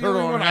over I'm the not the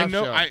turtle only one. and I half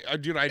know. shell.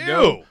 Dude, I Ew.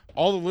 know.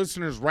 All the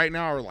listeners right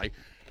now are like,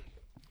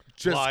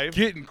 just Live.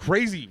 getting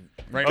crazy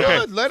right Okay. now.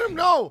 Good, let them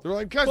know. They're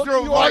like, because fuck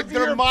their, you, like, Archie,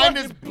 their you're mind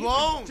fucking is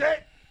blown.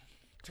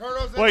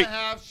 Turtles in Wait. a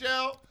half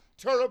shell.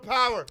 Turtle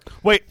power.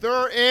 Wait,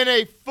 They're in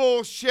a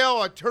full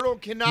shell. A turtle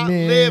cannot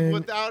Man, live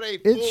without a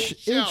full It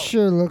shell.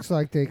 sure looks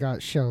like they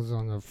got shells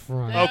on the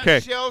front, They have Okay.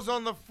 shells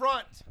on the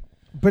front.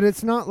 but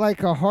it's not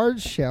like a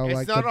hard shell. It's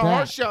like not the a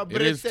hard back. shell, but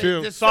It it's is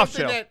too. there's Soft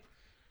something shell. that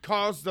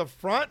caused the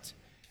front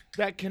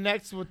that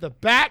connects with the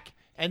back,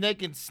 and they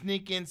can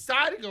sneak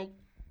inside and go,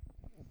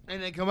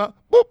 and they come out.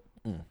 Boop.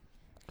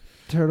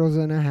 Turtles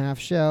in a half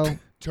shell.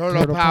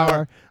 Turtle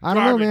power. I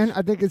don't know, Garbage. man.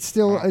 I think it's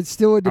still a I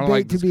debate don't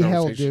like to this be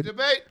held, conversation. dude.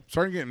 Debate.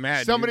 Starting to get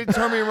mad. Somebody dude.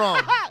 tell me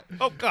wrong.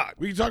 oh God.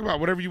 We can talk about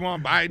whatever you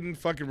want, Biden,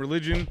 fucking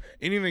religion,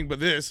 anything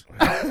but this.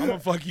 I'm gonna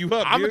fuck you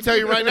up. I'm gonna dude. tell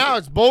you right now,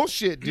 it's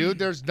bullshit, dude.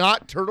 There's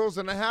not turtles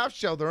in a half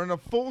shell. They're in a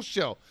full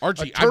shell.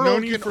 Archie, A I've turtle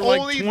known you can for like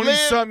only 20 live-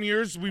 some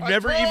years. We've A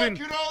never turtle even,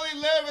 can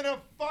only live in a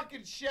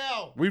fucking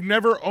shell. we've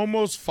never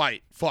almost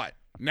fought.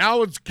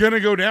 Now it's gonna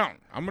go down.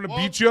 I'm gonna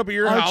beat you up at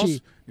your house.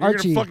 Archie, You're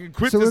Archie. gonna fucking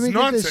quit so this let me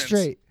nonsense. get this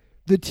straight.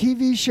 The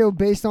TV show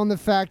based on the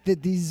fact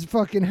that these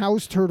fucking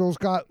house turtles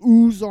got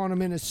ooze on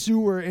them in a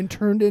sewer and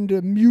turned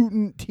into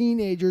mutant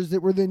teenagers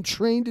that were then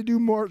trained to do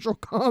martial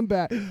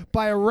combat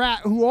by a rat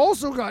who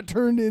also got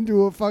turned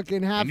into a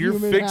fucking half And you're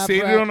human, half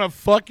fixated rat. on a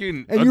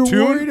fucking And a you're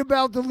tune? worried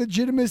about the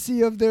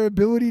legitimacy of their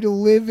ability to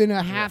live in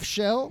a half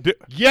shell,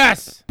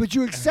 Yes. but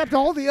you accept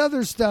all the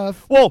other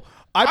stuff. Well,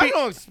 I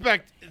don't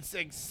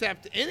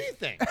accept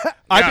anything.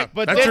 Yeah,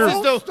 but that's this your, is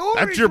the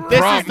that's your this is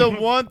problem.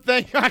 the one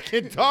thing I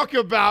can talk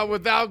about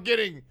without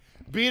getting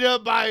beat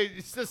up by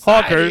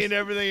society Hawkers. and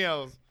everything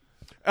else.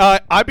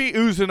 I be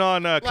oozing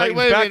on Clayton's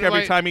wait a back minute, every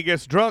wait. time he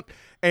gets drunk,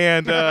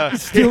 and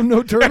Still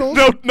no turtles.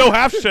 no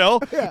half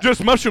shell,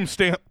 just mushroom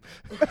stamp.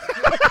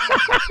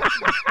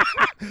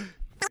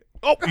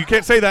 Oh, you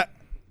can't say that.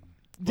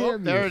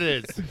 Damn There you.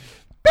 it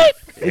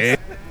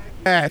is.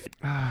 It's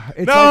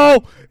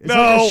No, like no.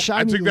 a I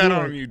shiny took that lure.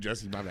 on you,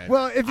 Jesse. My bad.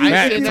 Well, if you,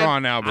 Matt, if it's you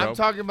on now, bro. I'm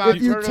talking about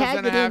If you turtles tag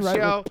in a it in half right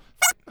shell,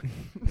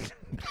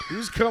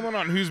 Who's coming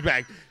on whose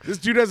back? This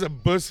dude has a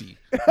bussy.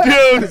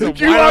 Dude,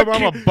 you I'm are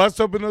gonna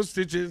bust open those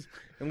stitches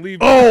and leave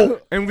Oh.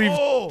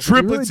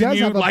 triplets He in really does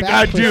you have a like back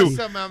I pussy. do. Do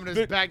something on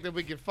his back that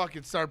we can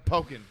fucking start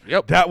poking.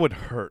 Yep. that would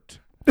hurt.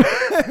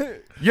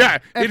 Yeah,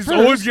 it's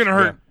always gonna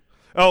hurt.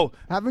 Oh,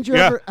 Haven't you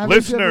Yeah, ever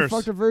listeners.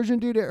 fucked a virgin,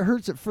 dude? It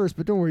hurts at first,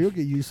 but don't worry, you'll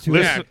get used to it.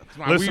 Listen- Yeah,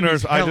 my weed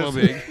listeners, is I hella just-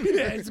 big.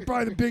 Yeah, it's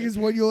probably the biggest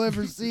one you'll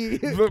ever see.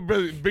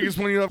 The biggest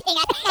one you have.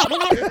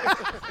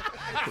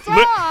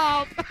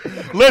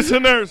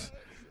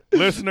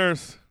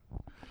 listeners,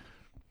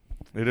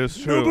 it is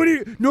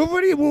true.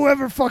 Nobody will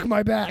ever fuck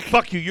my back.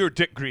 Fuck you, you're a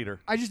dick greeter.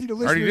 I just need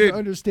Already listeners did. to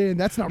understand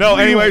that's not No, real.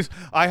 anyways,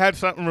 I had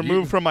something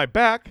removed from my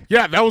back.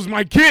 Yeah, that was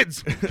my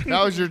kids.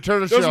 That was your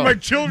turtle Those show. are my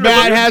children.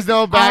 Matt has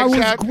no I back was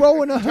chat.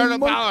 growing a Turtle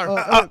homun-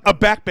 power. A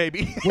back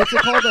baby. what's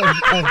it called? A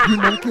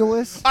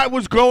homunculus? I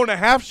was growing a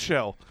half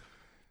shell.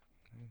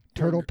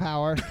 Turtle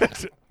power.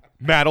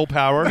 Maddle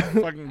power.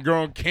 fucking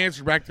growing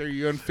cancer back there,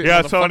 you unfit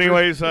Yeah, so motherfucker.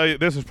 anyways,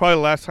 this is probably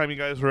the last time you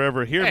guys will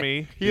ever hear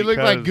me. He looked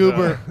like because,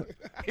 Goober.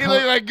 He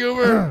looked like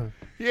Goober.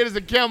 He had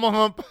a camel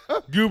hump.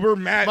 Goober,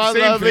 Matt, My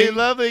same lovely, thing.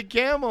 lovely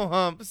camel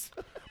humps.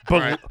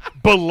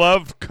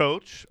 beloved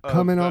coach. Of,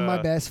 Coming on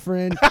my best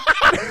friend.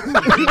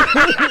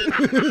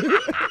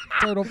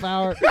 Turtle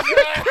power.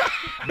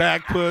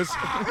 Back puss.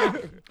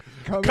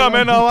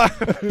 Coming on.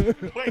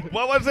 Wait,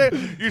 what was it?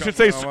 You should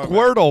say on my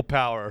Squirtle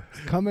power.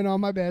 Coming on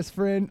my best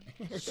friend.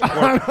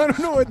 I don't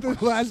know what the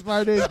last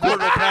part is.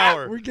 Squirtle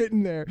power. We're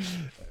getting there.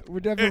 We're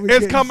definitely It's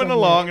getting coming somewhere.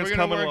 along. We're It's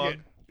gonna coming work along. it.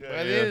 Yeah,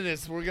 By the yeah. end of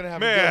this, we're gonna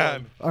have a Man.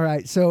 good one. All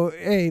right, so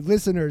hey,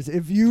 listeners,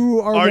 if you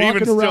are Aren't even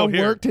walking still around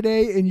here. work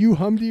today and you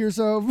hum to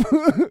yourself,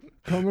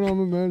 coming on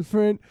my best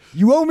friend,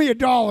 you owe me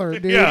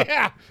 $1, dude.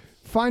 Yeah.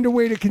 Find a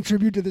way to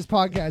contribute to this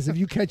podcast if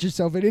you catch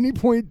yourself at any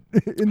point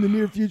in the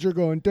near future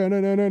going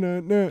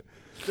da-na-na-na-na-na.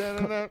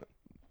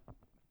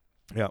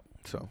 Yeah.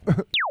 So.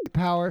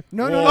 Power.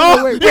 No,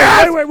 Oh, wait.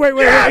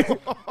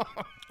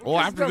 Well,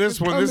 after this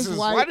one, this is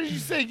Why did you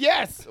say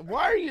yes?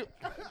 Why are you?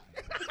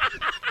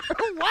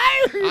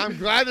 Why? I'm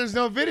glad there's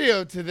no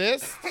video to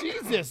this.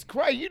 Jesus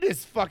Christ, you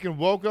just fucking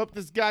woke up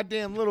this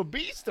goddamn little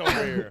beast over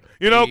here.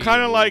 You know,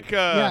 kind of like.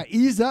 Yeah,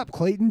 ease up,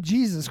 Clayton.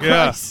 Jesus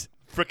Yeah. Christ.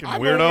 Freaking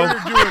I'm weirdo. over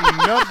here doing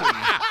nothing.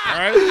 All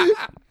right,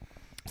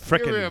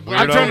 Freaking Give me a I'm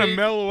black trying weirdo. to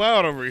mellow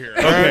out over here.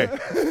 all Okay.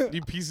 right?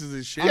 You pieces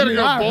of shit. You gotta mean,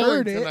 go I bowling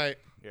heard it. tonight.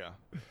 Yeah.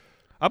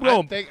 I'm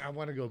going. I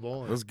want to go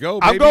bowling. Let's go,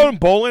 baby. I'm going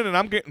bowling, and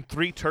I'm getting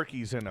 3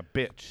 turkeys and a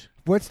bitch.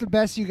 What's the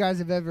best you guys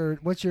have ever?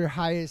 What's your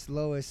highest,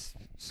 lowest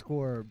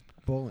score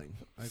bowling?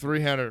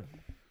 300.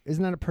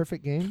 Isn't that a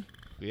perfect game?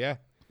 Yeah.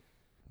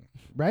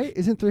 Right?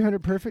 Isn't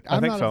 300 perfect? I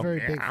I'm think not so. a very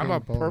big fan I'm a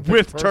of bowling. perfect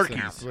With person.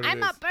 turkeys. That's what it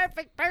I'm is. a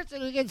perfect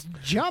person who gets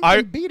jumped I-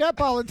 and beat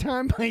up all the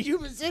time by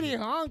Yuba City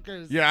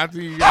honkers. Yeah, after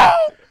you got,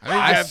 I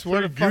think I that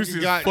swear to three fucking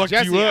gooses God, fucked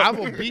Jesse, you up. I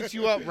will beat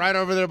you up right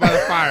over there by the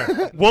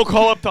fire. We'll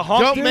call up the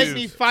honk. Don't make dudes.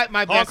 me fight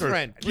my best Honkers.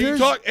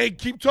 friend.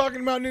 Keep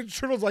talking about Ninja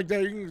Turtles like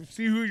that. You can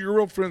see who your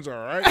real friends are,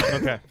 all right?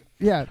 Okay.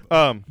 Yeah,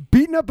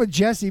 beating up a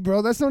Jesse,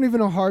 bro. That's not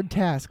even a hard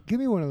task. Give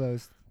me one of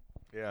those.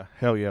 Yeah.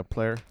 Hell yeah,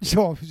 player.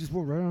 So just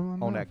right on my On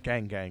mouth. that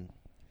gang gang.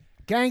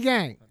 Gang,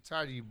 gang. I'm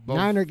tired of you both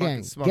Niner fucking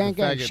gang. smoking Gang,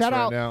 gang. faggots Shout right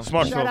out. now.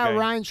 Smart Shout out gang.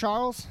 Ryan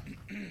Charles.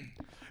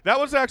 That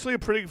was actually a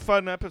pretty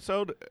fun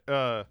episode.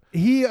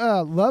 He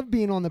loved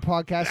being on the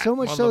podcast so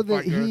much so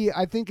that motherfucker. he,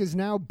 I think, is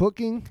now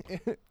booking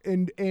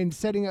and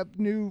setting up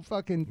new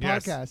fucking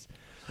Yes. podcasts.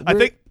 I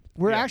think-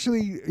 we're yeah.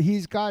 actually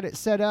he's got it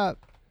set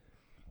up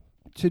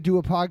to do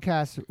a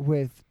podcast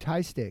with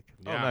Tie Stick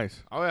Oh,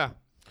 nice. Oh yeah. on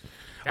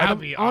That'd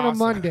be a, on a awesome.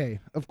 Monday,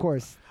 of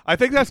course. I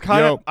think that's kind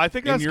Yo, of. I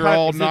think and that's you're kind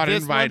all of. Is it not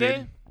this invited.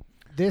 Monday?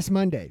 This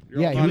Monday.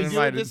 You're Yeah, all not We he's, do it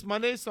invited. this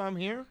Monday, so I'm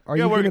here. are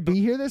Yeah, you we're- going to be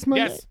here this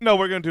Monday? Yes, No,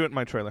 we're gonna do it in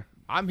my trailer.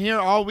 I'm here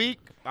all week.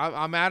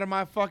 I'm out of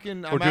my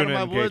fucking. I'm We're out of doing it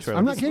my in gay woods. trailer.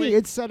 I'm for not this kidding. week.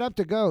 It's set up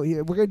to go.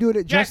 We're going to do it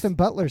at Yes. Justin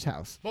Butler's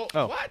house. Well,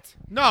 Oh. What?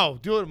 No,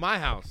 do it at my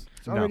house.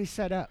 It's already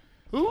set up.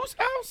 Whose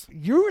house?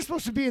 You were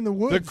supposed to be in the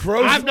woods. The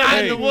crows. I'm not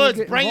hey, in the woods.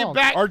 Get Bring involved.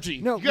 it back.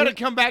 Archie. No, You gotta we're-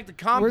 come back to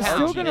compound. We're still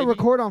Archie, going to baby.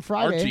 record on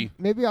Friday. Archie.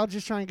 Maybe I'll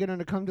just try and get him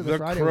to come to the The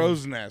Friday.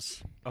 crow's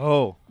nest.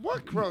 Oh.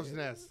 What crow's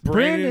nest?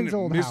 Brandon's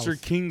old Mr. house.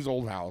 King's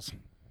old house.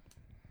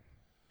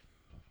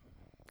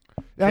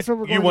 That's what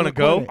we're going You to wanna record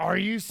go? it. Are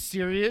you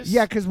serious?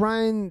 Yeah, because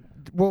Ryan,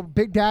 well,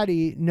 Big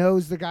Daddy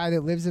knows the guy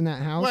that lives in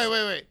that house.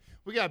 Wait.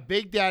 We got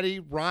Big Daddy,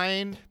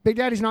 Ryan. Big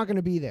Daddy's not going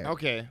to be there.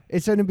 Okay.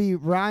 It's going to be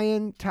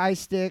Ryan, Tie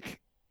Stick,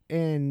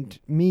 and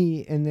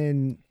me, and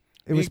then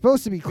it was Me-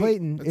 supposed to be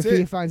Clayton That's if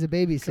he it. finds a Can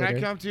I babysitter.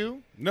 come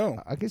too?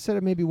 No. I could set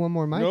up maybe one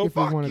more mic No, if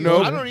we fuck want to you. go.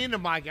 No. I don't need a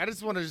mic. I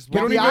just want to just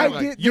But walk the around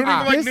idea- like, You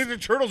don't even this- like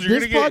Ninja Turtles. You're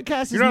This gonna get.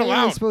 podcast is You're not mainly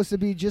allowed. supposed to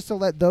be just to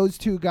let those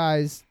two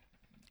guys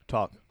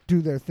Talk.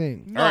 do their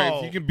thing. No. All right,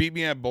 if you can beat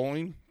me at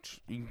bowling,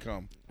 you can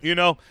come. You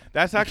know,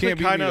 that's actually can't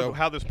beat kind me, of though.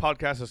 how this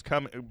podcast is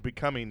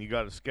becoming. You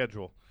got to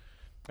schedule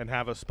and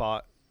have a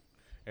spot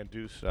and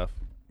do stuff.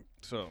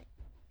 So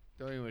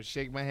Don't even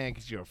shake my hand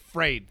because you're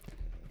afraid.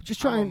 Just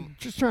trying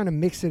to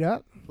mix it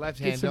up. Left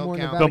Get hand some don't more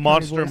count. Nevada the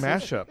monster County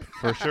voices. mashup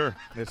for sure.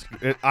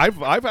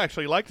 I've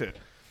actually liked it.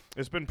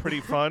 It's been pretty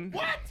fun.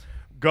 What?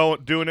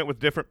 doing it with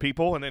different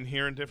people and then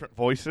hearing different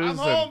voices. I'm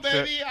home, and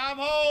shit. baby. I'm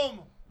home.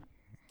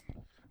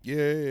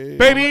 Yay.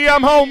 Baby,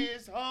 I'm home.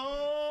 Is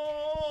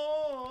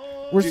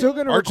home. We're still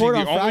gonna Archie, record the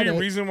on only Friday.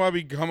 reason why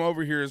we come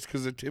over here is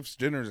because of Tiff's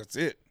dinners. That's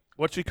it.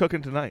 What's she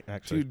cooking tonight,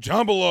 actually? Dude,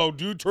 jambalaya.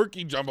 Dude,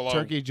 turkey jambalaya.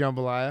 Turkey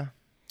jambalaya.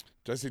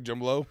 Did I say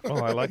jambalaya? Oh,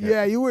 I like it.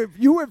 Yeah, you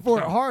went for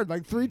it hard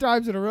like 3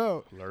 times in a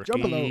row. Lurky.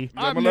 Jumbalo.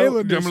 I'm Jumbalo,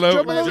 nailing this.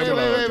 Jumbalo, Jumbalo, Wait,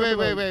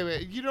 Jumbalo.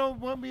 wait. You don't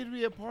want me to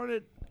be a part of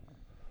it?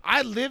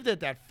 I lived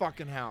at that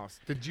fucking house.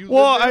 Did you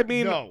Well, live there? I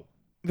mean, no.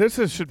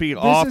 Should be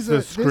This off is the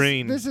a-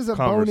 screen. This is a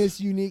converse. bonus,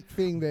 unique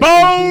thing that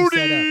Bodie! we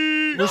set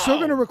up. We're still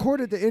No. gonna record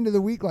at the end of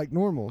the week like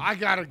normal. I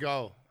gotta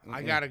go.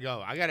 I gotta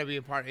go. I gotta be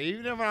a part.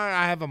 Even if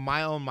I have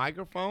my own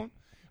microphone,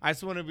 I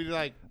just want to be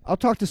like, I'll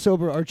talk to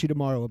sober Archie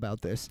tomorrow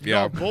about this.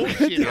 Yeah. no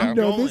bullshit. I'm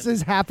no, going. this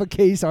is half a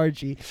case,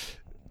 Archie.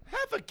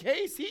 Half a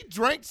case. He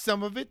drank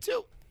some of it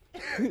too.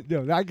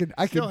 No, I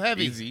Still can,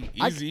 heavy. Easy.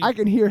 I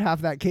can hear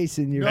half that case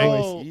in your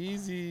No. voice.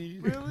 Easy.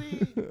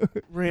 Really?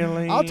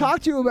 Really? I'll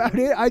talk to you about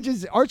it.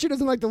 Archie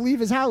doesn't like to leave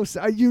his house.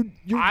 You're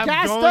I'm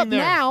gassed going up there.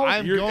 now.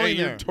 I'm going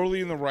You're there.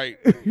 totally in the right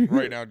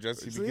now,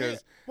 Jesse,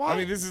 because Why? I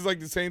mean this is like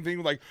the same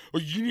thing like, oh,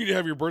 you need to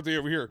have your birthday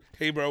over here.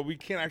 Hey bro, we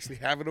can't actually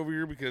have it over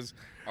here because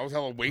I was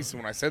hella wasted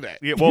when I said that.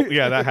 Yeah, well,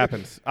 yeah, that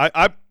happens.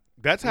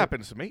 That's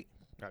happened to me,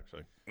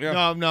 actually.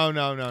 Yeah.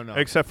 No.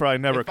 Except for I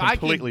never If I can-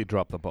 completely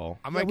dropped the ball.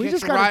 I'm Yeah, gonna we catch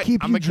just a gotta ride.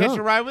 keep I'm you gonna catch a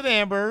drunk. ride with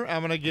Amber.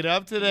 I'm gonna get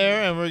up to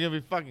there, and we're gonna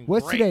be fucking.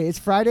 What's great. today? It's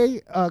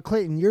Friday.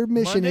 Clayton, your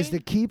mission is Monday?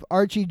 to keep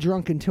Archie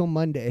drunk until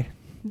Monday.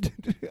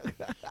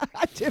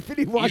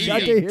 Tiffany watch. I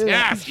Easy can hear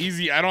that. task.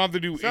 Easy. I don't have to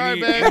do Sorry,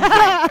 anything babe.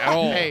 at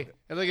all. Hey,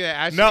 look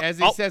at that. No, As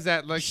he oh. says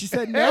that, like She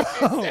said no.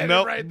 said it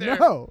No. right there.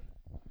 No.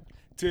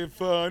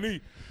 Tiffany.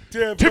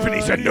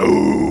 Tiffany said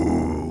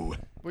no.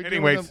 We're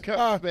Anyways. doing them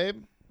cups,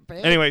 babe.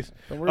 Anyways,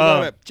 Don't worry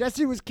about it.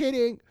 Jesse was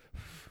kidding.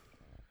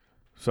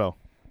 so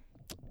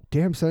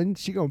Damn, son,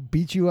 she gonna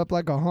beat you up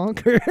like a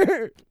honker.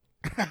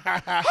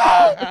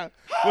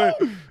 Wait,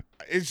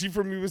 is she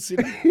from Yuba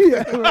City?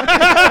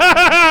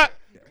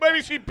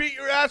 maybe she beat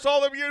your ass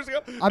all them years ago.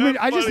 I mean,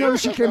 That's I just funny. know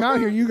she came out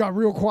here. You got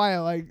real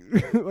quiet, like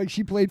like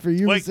she played for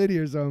Yuba Like- City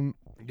or something.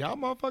 Y'all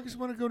motherfuckers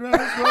want to go down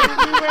this road with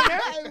me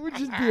right now? We're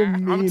just being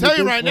mean. I'm at telling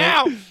you this right point.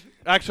 now.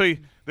 Actually,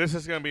 this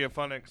is gonna be a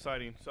fun, and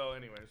exciting. So,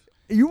 anyways,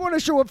 You want to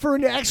show up for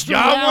an extra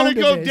Y'all round want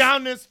to of go this.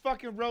 down this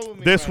fucking road with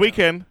me? this right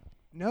weekend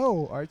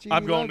No, Archie.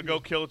 I'm we going love to you. go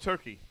kill a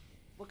turkey.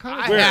 What kind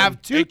now? of I Where?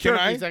 have 2 Hey, can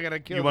turkeys I? I gotta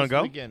kill You wanna this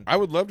go? weekend. I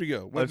would love to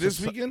go. When, It's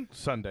this a weekend?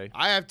 Sunday.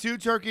 I have 2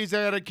 turkeys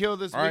I gotta kill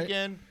this All right.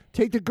 weekend.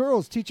 Take the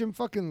girls, teach them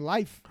fucking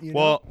life. You know?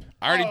 Well,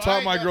 I already Oh,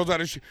 taught I my got- girls how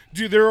to shoot.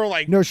 Dude, they were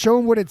like, no, show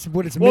them what it's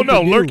well, meant no,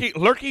 to do.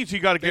 lurkeys. You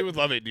got to they get. would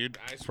love it, dude.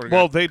 I swear to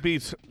Well, God. they'd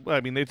be.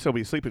 I mean, they'd still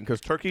be sleeping because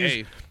turkeys.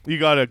 Hey. You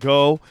got to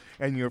go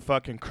and you're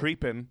fucking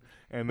creeping.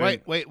 And then,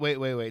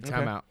 Wait.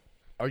 Time out.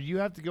 Or you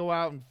have to go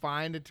out and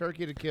find a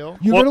turkey to kill?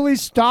 You Well- literally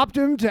stopped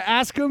him to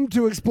ask him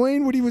to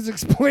explain what he was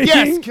explaining.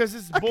 Yes, because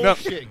it's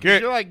bullshit. 'Cause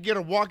Garrett- you're like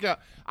gonna walk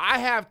out. I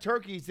have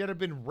turkeys that have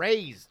been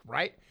raised,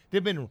 right?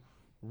 They've been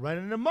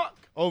running amok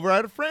over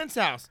at a friend's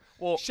house.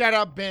 Well- Shout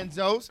out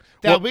Benzos.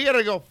 That Well- we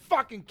gotta go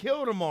fucking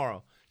kill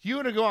tomorrow. You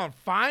gonna go out and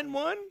find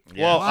one?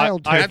 well,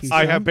 Wild I turkeys,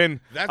 have son. been.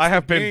 That's I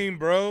have the been. game,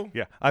 bro.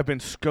 Yeah, I've been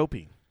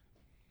scoping,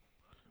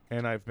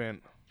 and I've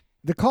been.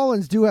 The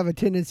Collins do have a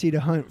tendency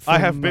to hunt. From, I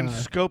have been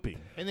scoping.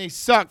 And they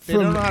suck. They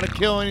From- don't know how to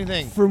kill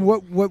anything. from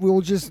what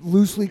we'll just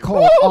loosely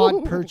call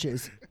odd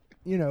perches.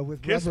 You know,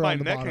 with Kiss rubber my on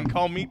the neck bottom. and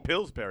call me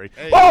Pillsbury.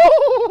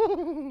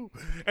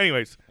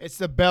 Anyways, It's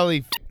the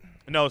belly.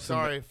 no, it's the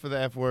Sorry for the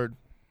F word.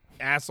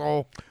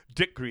 Asshole.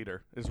 dick greeter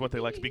is what they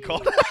like to be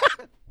called.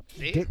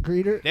 Dick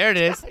greeter. There it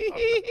is.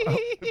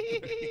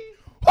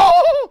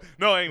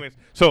 No, anyways.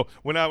 So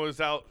when I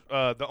was out,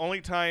 the only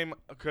time,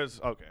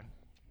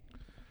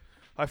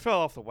 I fell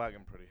off the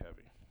wagon pretty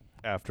heavy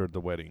after the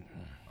wedding,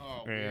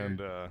 Oh, and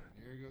Here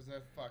goes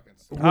that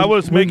fucking I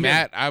was making.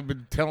 Matt, I've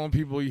been telling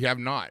people you have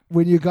not.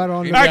 When you got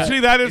on the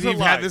Actually, that is And a you've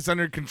lie. had this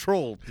under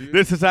control, dude.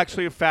 This is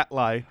actually a fat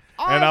lie,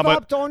 and I've I'm a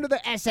upped onto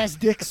the SS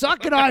Dick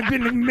Suck, and I've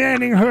been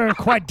manning her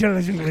quite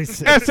diligently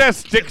since.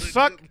 SS dick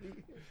suck.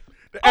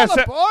 The All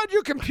SS aboard,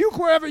 you can puke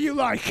wherever you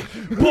like.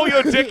 pull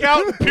your dick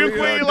out, puke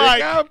where you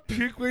like.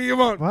 Puke where you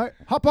want. What?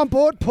 Hop on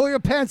board, pull your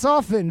pants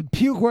off, and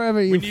puke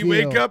wherever you When feel. you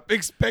wake up,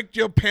 expect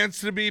your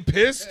pants to be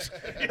pissed.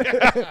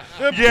 The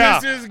Yeah.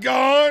 piss is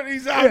gone.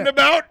 He's out and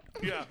about.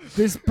 Yeah.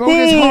 This boat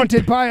is Ooh.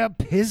 haunted by a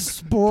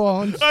piss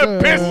monster.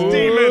 A piss demon.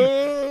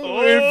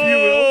 Oh, if you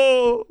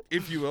will.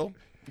 If you will.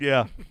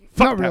 Yeah.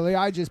 Not really.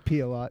 I just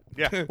pee a lot.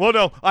 Yeah. Well,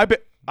 no,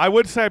 I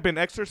would say I've been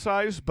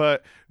exercised,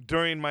 but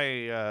during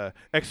my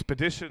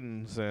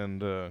expeditions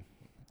and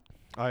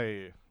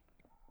I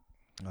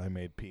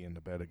made pee in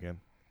the bed again.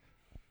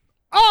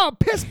 Oh,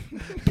 piss!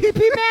 Pee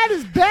pee mad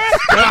is back.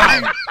 all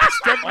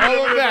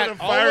of that.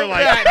 All of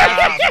that. That's what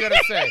I was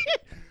gonna say.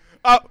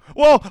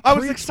 Well, I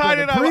was Preach,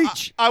 excited. brother,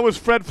 preach. I was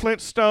Fred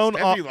Flintstone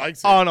Steffi likes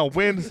it. on a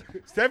wind.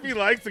 Steffi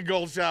likes the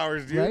gold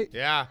showers, dude. Right?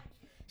 Yeah.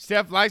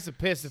 Steph likes to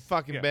piss in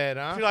fucking Yeah. bed,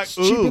 huh? She's like,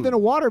 Cheaper ooh. than a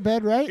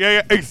waterbed, right?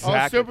 Yeah, Oh,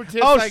 exactly. super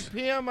tits Oh, like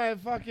pee on my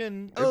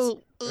fucking. It's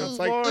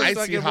like floors so I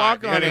icy can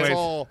hot. walk on it.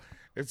 Anyways.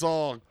 It's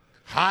all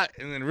hot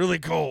and then really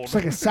cold. It's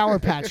like a Sour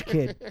Patch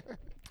Kid.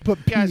 But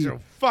You guys pee. are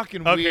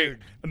fucking Okay. weird.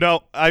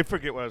 No, I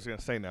forget what I was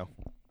gonna say now.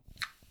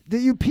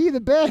 Did you pee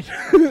the bed?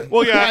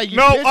 Well, yeah. Yeah, you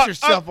no, piss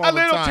yourself all a the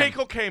little time.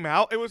 tickle came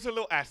out. It was a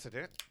little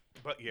accident,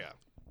 but yeah.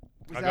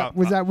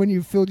 Was that when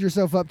you filled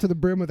yourself up to the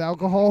brim with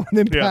alcohol and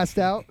then Yeah. passed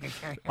out?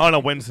 on a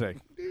Wednesday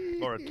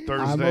or a Thursday?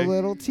 I'm a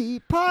little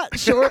teapot,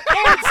 short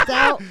and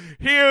stout.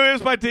 Here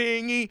is my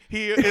dinghy.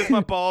 Here is my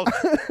balls.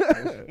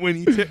 When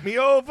you tip me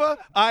over,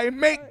 I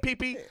make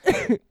pee-pee.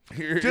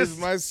 Here is Just-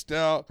 my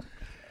stout.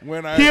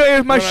 When I Here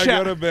is my when I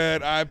shout. go to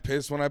bed, I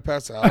piss when I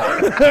pass out.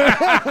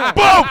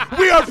 Boom!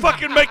 We are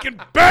fucking making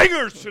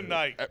bangers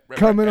tonight.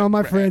 Coming on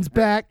my friend's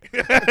back.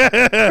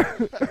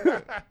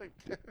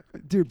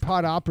 Dude,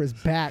 Pot Opera's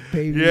back,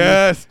 baby.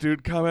 Yes,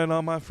 dude, coming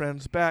on my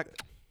friend's back,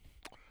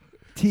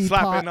 slapping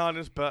Teapot, on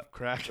his butt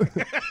crack.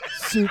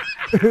 soup,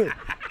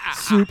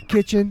 soup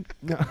kitchen.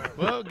 No.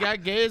 Well,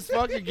 got gay as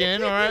fuck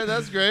again. All right,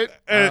 that's great.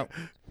 and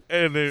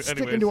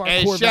Sticking anyways. to our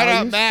Hey, core shout out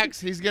values. Max.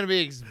 He's gonna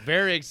be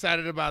very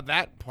excited about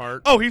that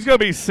part. Oh, he's gonna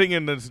be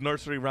singing his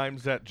nursery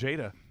rhymes at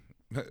Jada.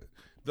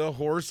 The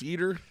horse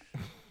eater.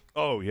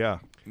 Oh yeah.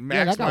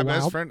 Max, that got my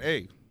best wild. friend.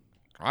 Hey,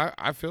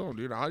 I feel him,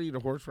 dude. I'll eat a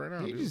horse right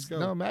now. He Dude, just,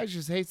 let's go. no, Max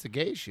just hates the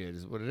gay shit,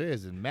 is what it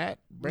is. And Matt,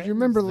 Do you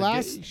remember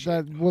Brandon's the gay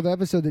shit. the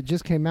episode that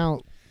just came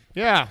out?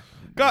 Yeah.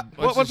 God,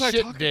 what Bunch was of I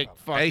shit talking dick about?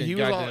 fucking Hey, he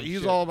was all goddamn he's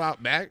shit. all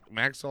about Max.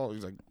 He's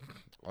like,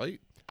 I'll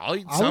eat I'll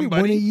eat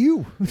somebody. one of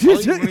you. I'll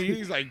eat one of you.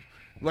 He's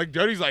like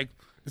Jody's like,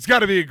 it's got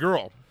to be a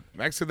girl.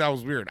 Max said that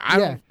was weird.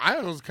 I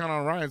was kind of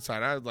on Ryan's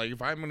side. I was like,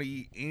 if I'm gonna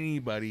eat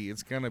anybody,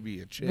 it's gonna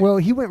be a chick. Well,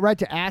 he went right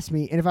to ass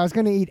meat, and if I was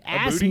gonna eat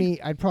ass booty? meat,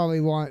 I'd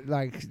probably want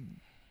like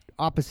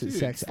opposite Dude,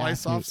 sex slice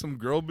ass off meat. some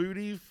girl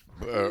booty,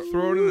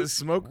 throw it in the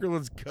smoker.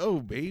 Let's go,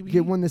 baby.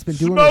 Get one that's been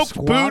doing the Smoked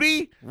squats.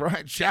 booty.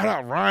 Right, shout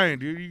out Ryan,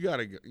 dude. You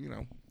gotta go.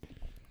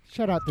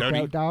 Shout out the Dirty.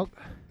 goat dog.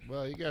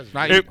 Well, you guys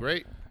Not are you.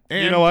 great.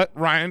 And You know what?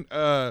 Ryan?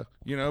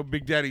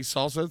 Big Daddy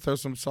salsa. Throw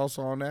some salsa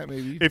on that,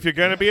 maybe. If you're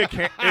gonna be a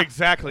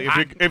exactly, if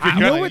you're You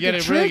know gonna, what get the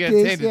it really trick good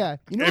is? tainted. Yeah.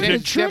 You know If what the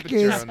it's trick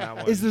temperature is? on that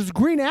one. Is there's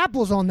green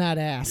apples on that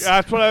ass.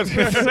 that's what I was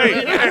gonna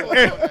say.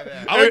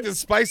 I like the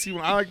spicy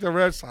one. I like the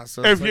red sauce.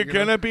 So If it's you're like, you know,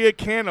 gonna be a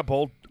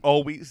cannibal,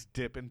 always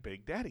dip in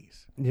Big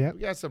Daddies. Yep. We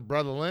got some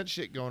Brother Lynch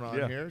shit going on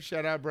Yeah. here.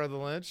 Shout out Brother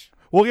Lynch.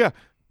 Well, yeah,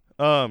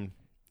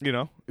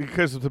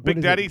 because the Big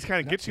is it? Daddies kind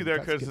of Nuts gets you and there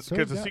guts get because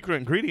served the up. secret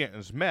ingredient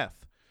is meth,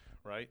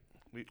 right?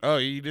 Oh,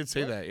 you did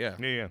say that, yeah.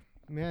 Yeah.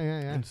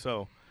 Yeah. And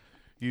so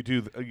you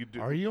do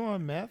Are you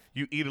on meth?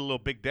 you eat a little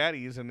Big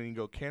Daddies and then you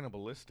go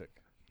cannibalistic.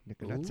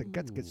 Nuts and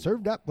guts get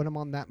served up when I'm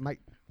on that mic.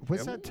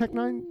 What's that Tech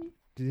Nine?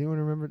 Does anyone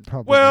remember?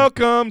 Probably. not.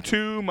 Welcome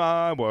to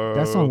my world.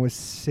 That song was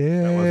was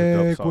a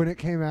dope sick song. when it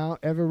came out.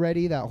 Ever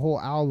Ready? That whole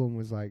album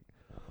was like,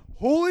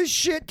 holy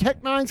shit!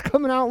 Tech Nine's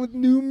coming out with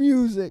new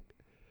music,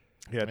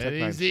 Yeah, Tech And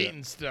Nine's he's shit.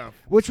 eating stuff.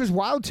 which was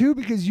wild too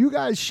because you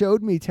guys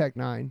showed me Tech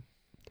Nine,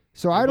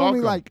 so I'd only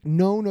welcome. like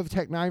known of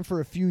Tech Nine for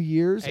a few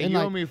years, Hey, and you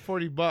like owe me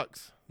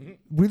 $40.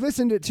 we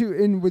listened it to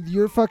in with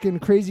your fucking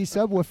crazy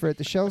subwoofer at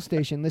the Shell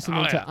station, listening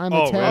Oh, to yeah. I'm Oh, a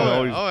really? Terror.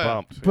 Oh, he's Oh, yeah.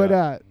 bumped. But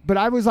yeah. but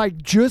I was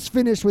like just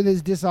finished with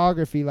his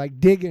discography, like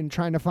digging,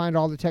 trying to find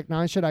all the Tech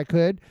Nine shit I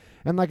could.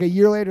 And like a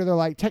year later, they're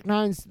like Tech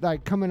Nine's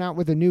like coming out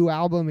with a new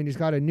album, and he's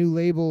got a new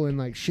label, and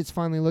like shit's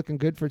finally looking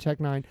good for Tech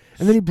Nine.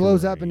 And then he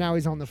blows up, and now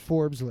he's on the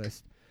Forbes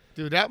list.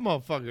 Dude, that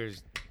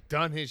motherfucker's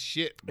done his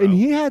shit, bro. And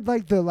he had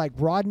like the like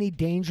Rodney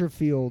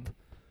Dangerfield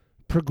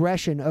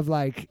progression of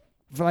like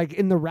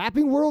in the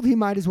rapping world, he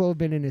might as well have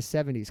been in his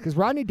 70s because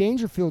Rodney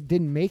Dangerfield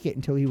didn't make it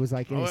until he was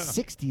like in Oh, his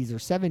yeah. 60s or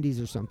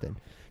 70s or something.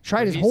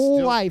 Tried But his he's whole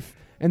still- life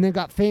and then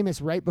got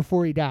famous right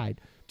before he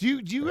died. Do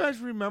you guys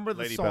remember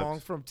the Ladybugs. song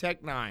from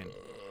Tech Nine?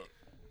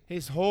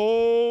 His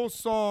whole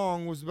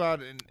song was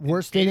about in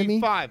Worst in Enemy?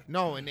 85.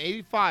 No, in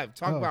 85.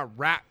 Talk Oh. about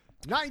rap.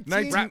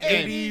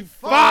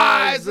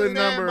 1985 is the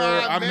number.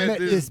 I met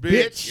this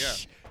bitch.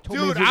 Yeah. Told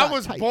me Dude, we I got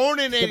was tight. born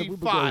in Said that we would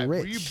go 85. Were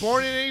you rich.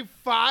 born in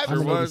 85? I'm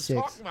in What 86.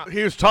 talking about?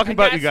 he was talking And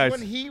about you that's guys.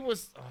 when he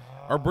was.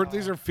 Our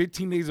birthdays are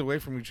 15 days away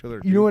from each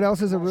other. You know what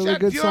else is a really Shut-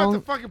 good you don't have song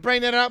to fucking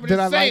bring that up. I'm that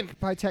I just saying, like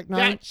by Tech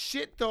Nine? that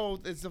shit though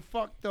is the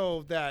fuck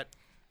though that,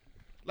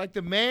 like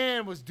the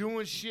man was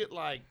doing shit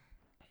like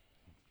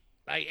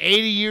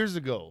 80 years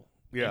ago.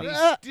 Yeah. And he's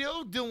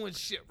still doing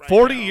shit right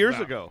 40 now years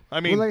about- ago. I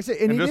mean, Well, like I said,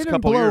 and in he just a didn't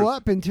couple blow years.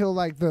 up until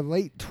like the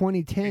late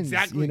 2010s.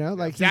 Exactly. You know,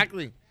 like he-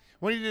 exactly.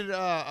 When he did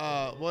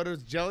what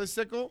was Jelly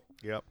Sickle?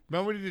 Yep.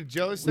 Remember when he did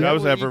Jelly Sickle? That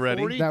was with Ever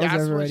Ready. E40? That was That's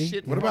Ever when Ready.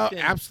 shit What about fucking-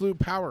 Absolute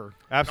Power?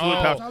 Absolute Oh.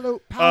 Power.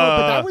 Absolute Power,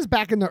 but that Uh, was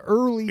back in the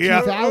early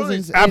yeah.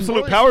 2000s. and-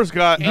 Absolute Power's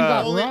got. And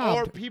only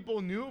robbed. or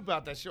people knew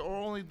about that shit, or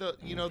only the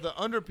the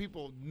under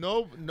people.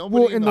 Nobody.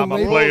 Well, in in the the I'm a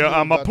label- player. world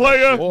I'm knew a about that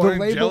player. shit. Or the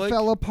label Angelic?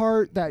 fell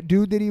apart. That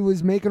dude that he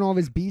was making all of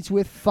his beats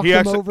with fucked He him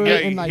actually- over yeah,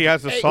 and like he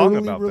has a Hey, song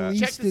early about that.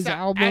 released Check this his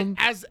out. album.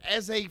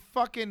 As a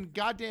fucking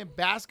goddamn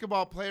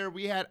basketball player,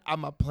 we had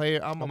I'm a player.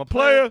 I'm a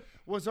player.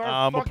 Was our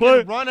I'm a fucking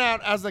player. run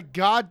out as a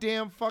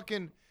goddamn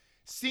fucking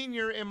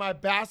senior in my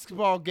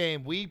basketball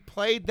game. We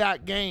played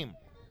that game.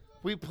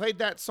 We played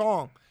that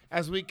song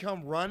as we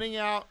come running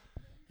out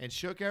and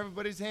shook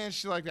everybody's hands.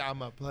 Shit like that.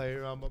 I'm a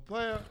player. I'm a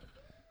player.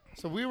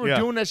 So we were Yeah.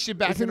 doing that shit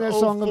back Isn't in that 04.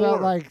 song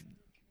about like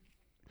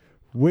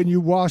when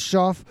you wash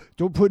off,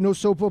 don't put no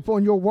soap up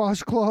on your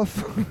washcloth?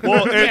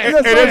 Well,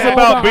 That's it is all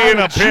about being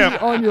how a to cheat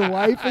pimp. on your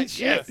wife and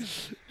shit.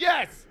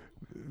 Yes.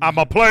 I'm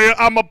a player.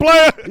 I'm a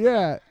player.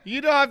 Yeah,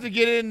 You don't have to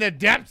get in the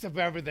depths of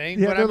everything,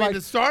 Yeah, but I they're mean, like-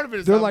 the start of it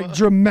is they're I'm like a-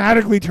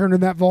 dramatically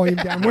turning that volume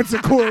down once the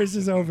chorus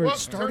is over. Well,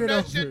 Start turn it that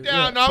over. shit Yeah.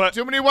 down. No, But-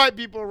 too many white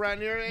people around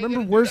here. Ain't Remember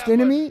gonna do Worst that much.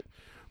 Enemy?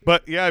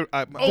 But yeah,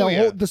 Oh,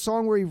 yeah. The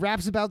song where he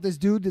raps about this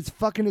dude that's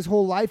fucking his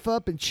whole life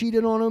up and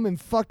cheated on him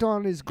and fucked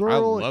on his I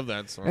girl. love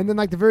that song. And then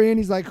like the very end,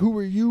 he's like, "Who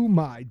are you,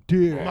 my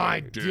dick?" My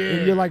And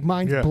dick. you're like,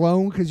 mind's Yeah.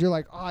 blown because you're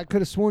like, "Oh, I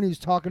could have sworn he was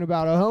talking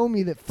about a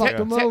homie that fucked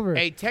him over."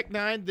 Hey, Tech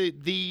Nine, the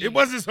it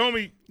was his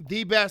homie.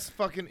 the best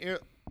fucking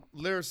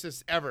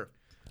lyricist ever.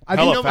 I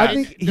Hella think, facts. I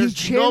think he There's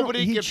channeled,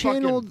 nobody he can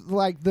fucking- channeled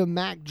like the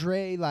Mac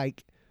Dre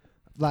like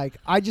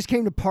I just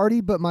came to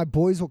party, but my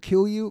boys will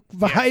kill you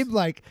vibe. Yes.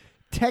 Like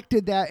Tech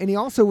did that, and he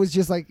also was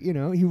just like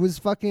he was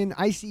fucking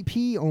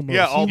ICP almost.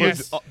 yeah, He all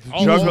was- the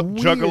he was weird.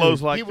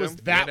 juggalos like he was him.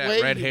 that That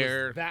way. red he was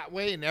hair. that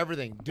way, and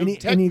everything. Dude, And he-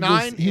 Tech and he was-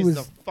 Nine he is was-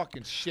 the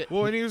fucking shit.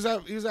 Well, and he was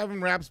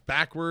having raps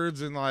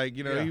backwards and like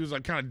Yeah. he was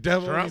like kind of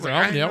devil. Sure, He's like, yeah,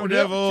 I ain't yeah, no yeah,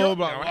 devil. yeah,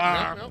 Blah,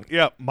 yeah, blah.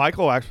 yeah. Yeah,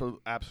 Michael actually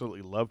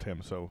absolutely loved him.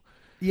 So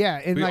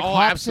Yeah, and We like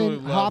all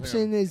absolutely love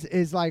Hobson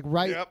is like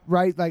Yep.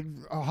 right, like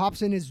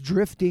Hobson is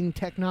drifting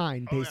Tech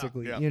Nine Oh, yeah,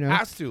 basically. yeah. You know,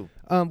 Has to.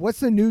 what's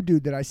the new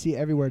dude that I see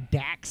everywhere?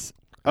 Dax.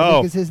 I oh,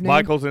 think is his name.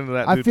 Michael's into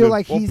that. I dude feel too.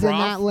 like Well, he's in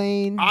Prof- that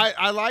lane.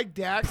 I like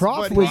Dax.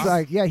 Prof but was he's-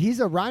 like, yeah, he's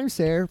a rhyme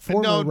sayer,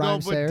 former no, rhyme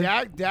but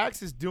sayer.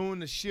 Dax is doing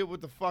the shit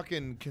with the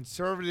fucking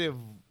conservative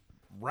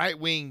right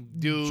wing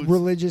dudes.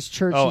 Religious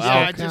churches. Oh,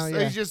 Yeah, stuff now, just,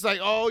 yeah. he's just like,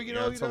 oh, you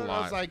know, it's a I was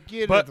lot. like,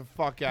 get But it the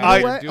fuck out You of know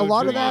here, what? dude. A lot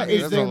of Come that on, is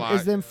dude. There's a them lot.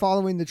 is them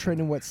following the trend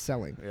and what's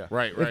selling. Yeah.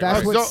 Right, If right. that's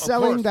right. what's of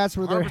selling, course, that's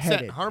where they're 100%,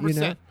 headed. 100%. You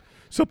know?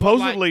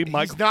 Supposedly, Like,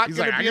 Michael. he's not He's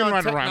gonna like, I be can on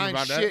run Tech a rhyme 9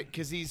 about that. shit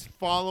because he's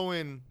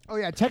following. Oh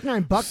yeah, Tech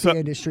Nine bucked So- the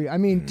industry. I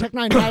mean, Tech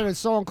Nine had a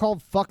song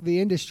called "Fuck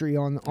the Industry"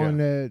 on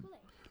the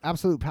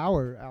Absolute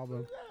Power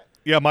album.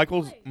 Yeah,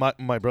 Michael's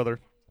my brother.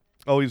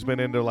 Always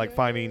been into like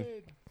finding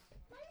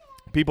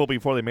people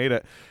before they made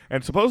it,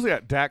 and supposedly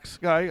that Dax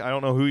guy, I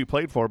don't know who he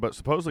played for, but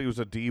supposedly he was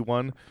a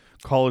D1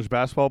 college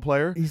basketball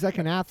player, He's like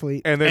an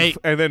athlete. and then Hey.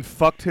 and then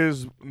fucked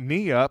his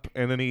knee up,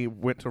 and then he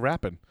went to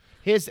rapping.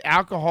 His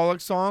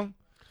alcoholic song.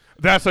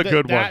 That's a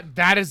good that, one.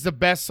 That is the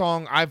best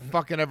song I've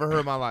fucking ever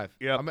heard in my life.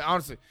 Yep. I mean,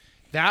 honestly,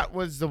 that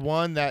was the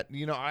one that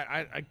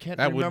I can't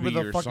That would remember be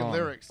the your fucking song.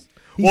 lyrics.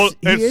 Well,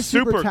 he it's is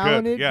super good.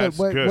 talented, Yeah, but it's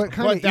what, good. what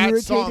kind But of that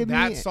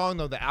irritated song,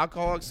 me? though, the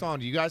alcoholic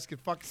song, you guys could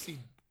fucking see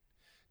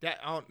that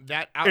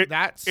It-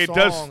 that it song.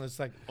 does- It's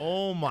like,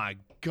 oh my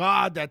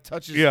god, that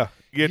touches. Yeah,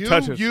 it you,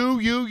 touches.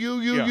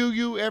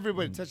 You,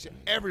 everybody touches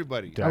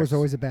everybody. I was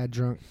always a bad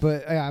drunk,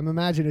 but I'm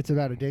imagining it's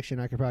about addiction.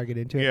 I could probably get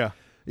into it. Yeah,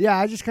 Yeah,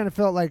 I just kind of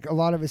felt like a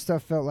lot of his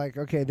stuff felt like,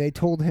 okay, they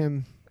told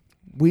him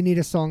we need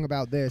a song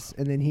about this,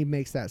 and then he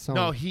makes that song.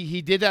 No,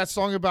 he did that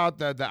song about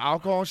the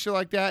alcohol and shit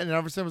like that, and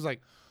everyone was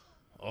like,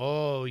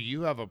 "Oh,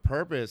 you have a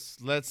purpose.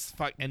 Let's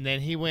fuck." And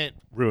then he went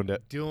ruined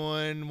it.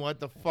 doing what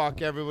the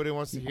fuck everybody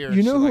wants to hear. You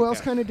and know shit who like else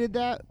that. kind of did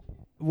that?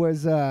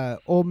 Was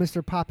old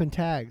Mr. Poppin'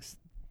 Tags,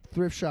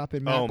 thrift shop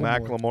in Oh,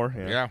 Macklemore. Macklemore.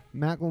 Yeah. Yeah.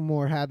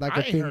 Macklemore had like I a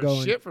ain't thing heard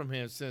going. shit from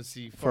him since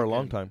he For a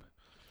long fucking- time.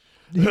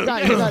 He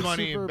got, he Yeah, got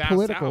money and super bounced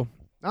political. out.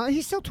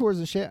 He still tours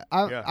and shit.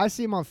 I Yeah.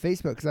 see him on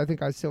Facebook because I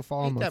think I still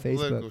follow Ain't him on that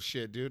political Facebook.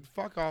 shit, dude.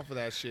 Fuck off of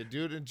that shit,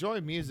 dude.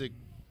 Enjoy music.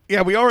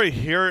 Yeah, we already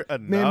hear it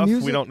enough.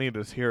 music- we don't need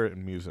to hear it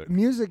in music.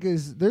 Music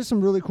is there's some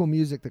really cool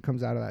music that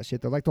comes out of that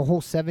shit though. Like the whole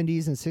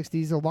 70s and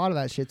 60s, a lot of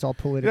that shit's all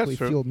politically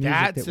true. fueled music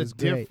That's that a was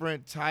great.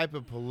 different type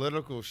of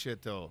political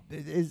shit, though.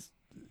 It is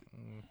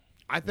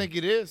I think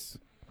it is.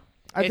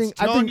 I It's think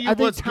telling you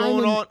what's time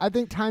going and, on. I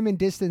think time and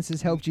distance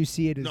has helped you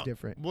see it as No,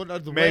 different. Well, the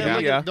Maybe, way I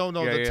look yeah. at,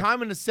 no, Yeah, the yeah.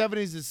 time in the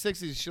 70s and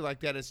 60s, shit like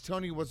that, is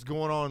telling you what's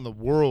going on in the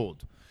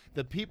world.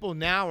 The people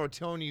now are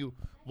telling you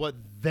what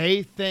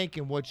they think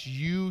and what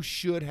you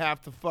should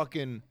have to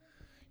fucking,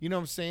 you know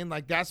what I'm saying?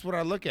 Like, that's what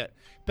I look at.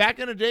 Back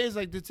in the days,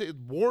 like,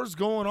 war's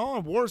going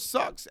on. War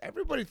sucks.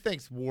 Everybody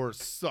thinks war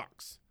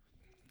sucks,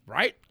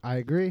 right? I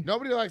agree.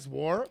 Nobody likes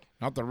war.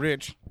 Not the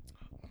rich.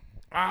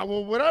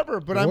 Well, whatever.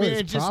 But I War mean, is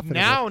it just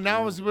profitable.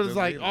 now is what it's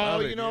like. They Oh,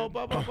 love you it, know, dude.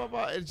 blah blah blah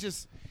blah. It's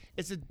just,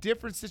 it's a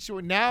different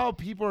situation. Now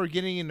people are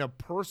getting into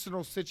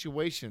personal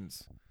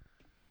situations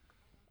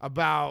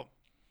about,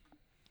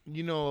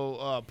 you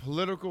know,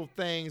 political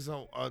things,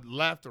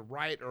 left or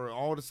right, or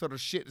all this sort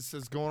of shit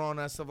that's going on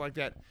and stuff like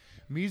that.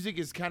 Music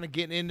is kind of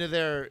getting into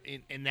there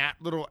in that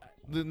little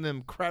in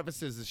them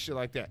crevices and shit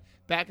like that.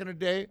 Back in the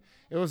day,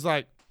 it was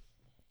like,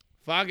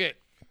 fuck it,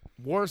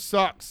 war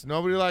sucks.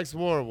 Nobody likes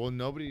war. Well,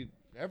 nobody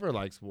ever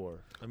likes war.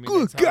 I mean,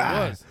 Good that's how it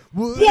God.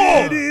 was.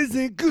 What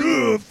isn't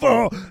good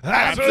for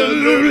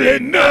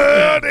Absolutely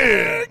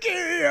nothing.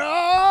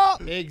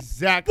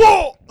 Exactly.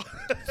 So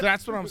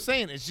that's what I'm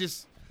saying. It's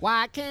just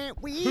Why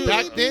can't we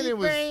Back then be it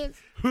was- friends?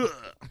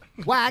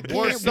 Why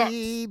War can't sucks.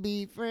 we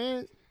be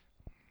friends?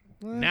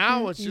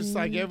 now it's just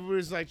like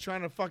everybody's like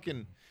trying to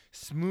fucking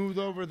smooth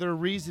over their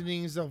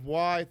reasonings of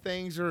why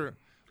things are.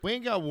 We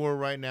ain't got war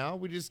right now.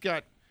 We just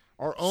got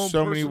our own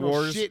So many personal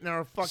wars. shit in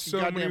our fucking So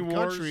many goddamn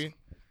wars. country.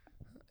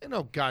 Ain't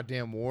no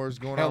goddamn wars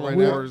going on Hella right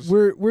wars.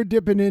 now. We're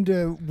dipping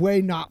into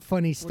way not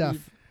funny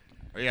stuff.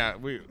 Yeah,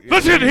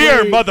 Listen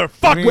here, Wait.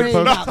 motherfucker. Way supposed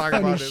to not talk funny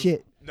about it.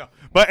 shit. No.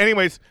 But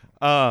anyways,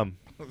 so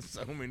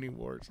many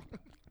wars.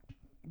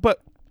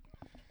 but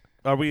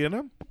are we in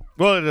them?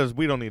 Well, it is.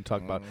 We don't need to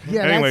talk about it.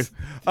 Yeah, Anyways,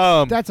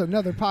 That's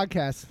another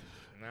podcast.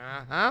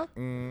 Uh-huh.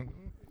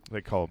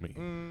 they called me.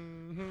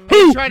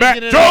 Who? Trying to Matt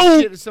get into that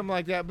Joe? shit or something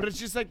like that, but it's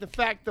just like the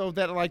fact though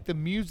that like the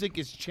music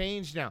is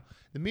changed now.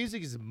 The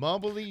music is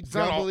mumbly,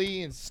 not all-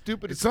 dumbly, and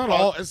stupid. It's as not fuck.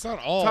 all. It's not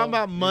all. Talking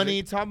about is money,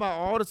 it? talking about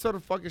all this other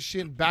fucking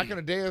shit. Back in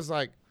the day, it was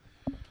like,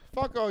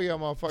 fuck all y'all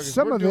motherfuckers.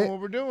 Some we're of doing it, what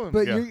we're doing.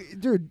 But Yeah.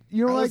 dude,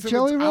 you don't I like listen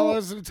Jelly to, Roll? I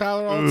listen to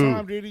Tyler all the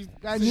time, dude. He's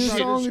That new shit.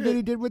 song Shit. that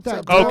he did with that.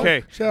 What's up, girl?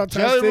 Okay. Shout out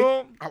Jelly Tastic.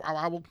 Roll?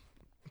 I will.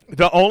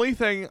 The only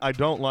thing I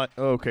don't like,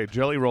 okay,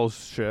 Jelly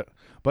Roll's shit,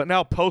 but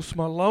now Post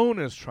Malone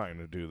is trying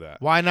to do that.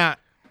 Why not?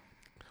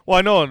 Well,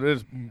 I know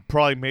it's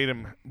probably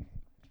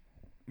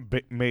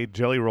made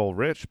Jelly Roll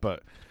rich,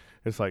 but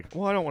it's like,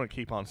 well, I don't want to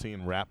keep on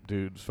seeing rap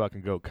dudes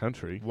fucking go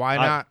country. Why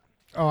not?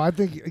 Oh, I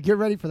think get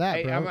ready for that,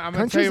 Hey, bro. I'm gonna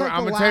Country's tell you- like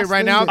I'm the gonna tell you last right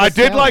thing now- that I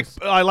did like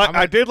sells.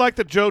 I did like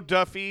the Joe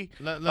Duffy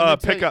Let me tell you-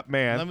 pickup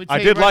man. Let me I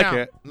tell you did right like now.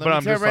 it, Let but me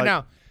I'm tell you just right like,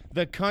 now,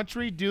 the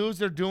country dudes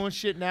that are doing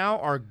shit now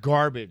are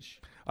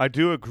garbage. I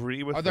do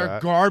agree with They're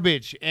that.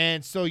 garbage,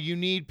 and so you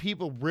need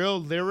people,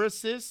 real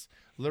lyricists,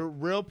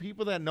 real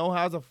people that know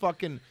how to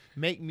fucking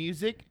make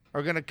music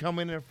are gonna come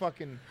in and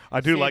fucking. I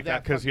do save like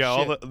that because fucking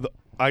all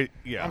shit.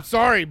 yeah. I'm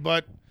sorry,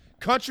 but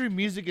country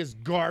music is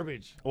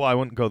garbage. Well, I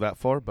wouldn't go that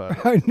far,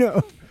 but I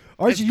know.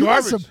 Archie,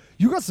 It's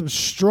you got some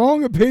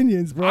strong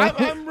opinions, bro.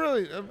 I'm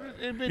really.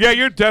 yeah,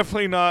 you're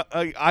definitely not.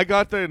 I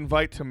got the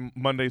invite to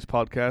Monday's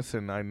podcast,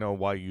 and I know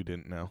why you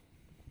didn't know.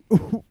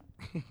 Ooh.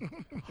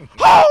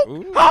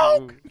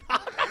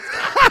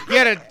 You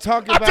gotta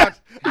talk about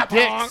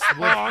dicks with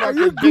fucking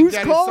you Big goose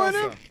Daddy calling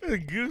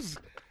Salsa. Goose.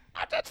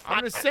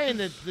 I'm just saying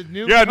that the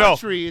new Yeah, no.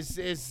 country is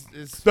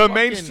The fucking-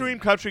 mainstream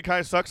country kind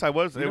of sucks. You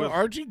It know, was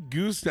Archie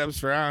goose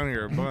steps around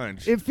here a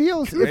bunch. it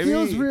feels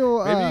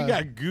real. Maybe you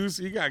got goose.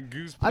 You got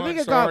goose. I think punch,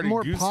 it got already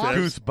more goose pop.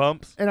 steps.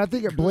 goosebumps. and I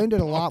think it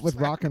blended a lot with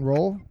rock and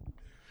roll.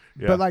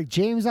 Yeah. But like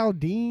James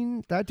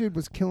Aldean, that dude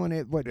was killing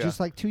it. Yeah.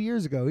 Just like 2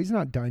 years ago? He's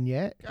not done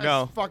yet. Guys,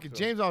 No. fucking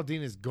James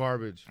Aldean is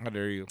garbage. How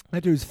dare you?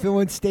 That dude's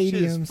filling Shit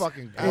is stadiums.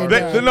 fucking And,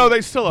 garbage. No, they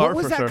still are what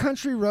was for that sure.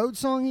 country road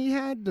song he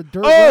had? The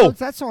Dirt Oh! Roads.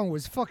 That song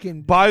was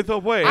fucking. By the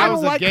way, I That don't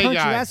was a like gay country.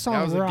 guy. That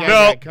song was a rocks. gay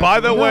No, guy. by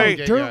the Country way- was a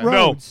gay Dirt guy. No.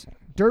 Roads.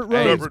 Dirt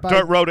Roads. by-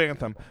 Dirt Road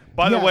Anthem.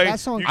 By the Yeah, way, that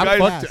song- you I guys,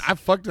 fucked I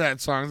fucked that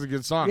song. It's a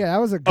good song. Yeah, that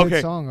was a good Okay.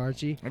 song,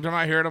 Archie. Every time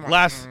I hear it, I'm like,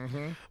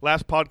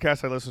 last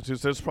podcast I listened to,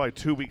 so this was probably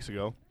 2 weeks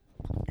ago.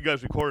 You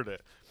guys recorded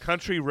it.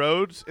 Country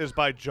Roads is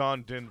by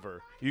John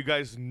Denver. You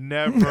guys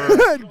never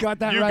Got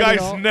that You right at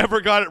guys all. never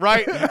got it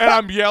right, and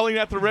I'm yelling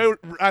at the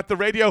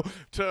radio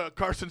to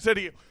Carson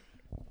City.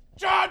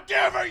 John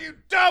Denver, you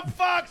dumb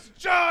fucks,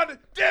 John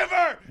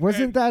Denver.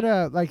 Wasn't that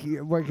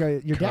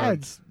your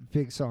dad's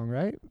big song,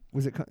 right?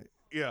 Was it?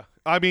 Yeah,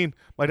 I mean,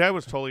 my dad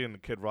was totally into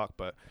Kid Rock,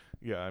 but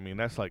yeah, I mean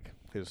that's like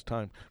his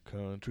time.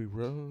 Country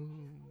Road,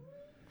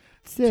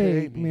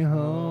 Take me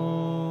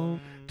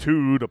home,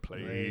 to the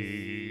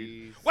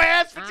place,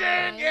 West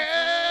Virginia.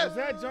 Is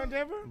that John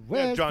Denver?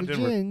 West John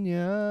Denver.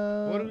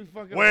 Virginia. What did we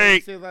fucking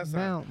Wait. say last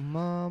time?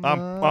 Mount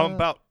Mama. I'm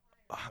about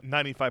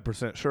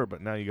 95% sure,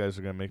 but now you guys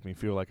are gonna make me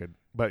feel like a.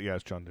 But yeah,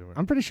 it's John Denver.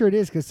 I'm pretty sure it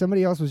is because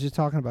somebody else was just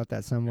talking about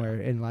that somewhere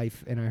in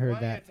life, and I heard I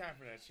that. ain't got time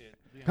for that shit.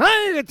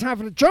 I ain't got time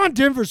for that. John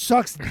Denver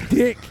sucks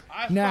dick.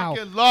 I Now.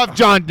 fucking love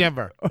John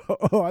Denver.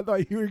 Oh, I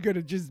thought you were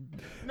gonna just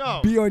No,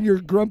 be on your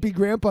grumpy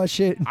grandpa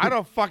shit. I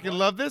don't fucking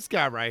love this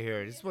guy right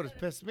here. This is what has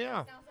pissed me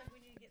off.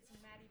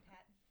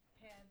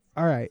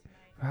 All right,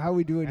 how are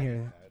we doing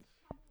here?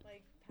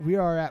 We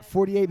are at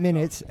 48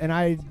 minutes, and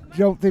I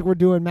don't think we're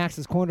doing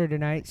Max's Corner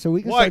tonight, so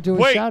we can start doing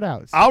Wait,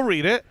 shout-outs. I'll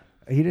read it.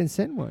 He didn't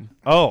send one.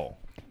 Oh,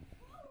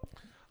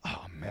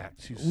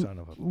 Max, you son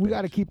of a. We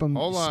got to bitch. keep them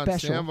Hold on,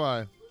 special. stand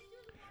by.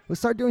 Let's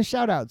start doing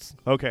shout-outs.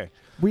 Okay.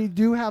 We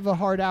do have a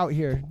hard out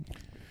here.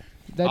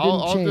 That didn't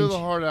I'll change. do the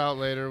heart out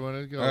later when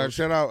it goes.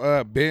 shout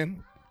out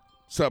Ben.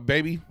 What's up,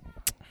 baby?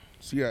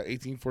 See ya,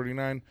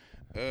 1849.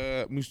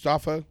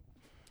 Mustafa.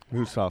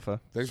 Mustafa.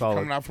 Thanks Solid. for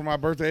coming out for my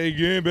birthday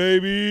again,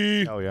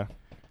 baby. Oh yeah.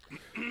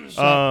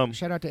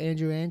 Shout out to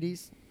Andrew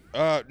Andes.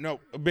 No,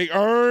 Big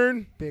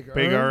Earn. Big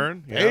Big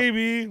Earn. Yeah.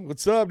 Baby,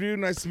 what's up, dude?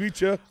 Nice to meet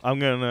you. I'm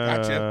gonna.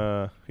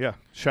 Gotcha. Yeah.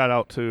 Shout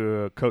out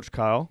to Coach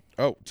Kyle.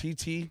 Oh,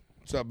 TT.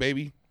 What's up,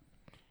 baby?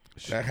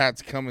 That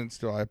hat's coming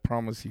still, I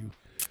promise you.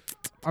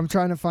 I'm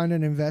trying to find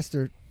an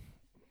investor.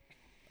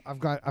 I've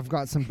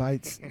got some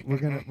bites. We're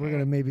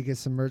gonna maybe get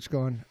some merch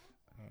going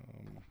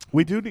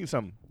We do need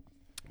some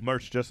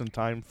merch just in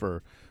time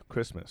for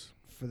Christmas.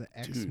 for the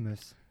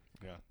Xmas.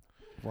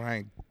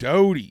 Ryan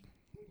Doty.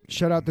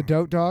 Shout out the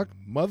Dope Dog.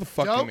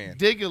 Motherfucking Dope man.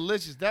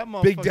 Digalicious. That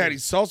motherfucker. Big Daddy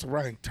Salsa,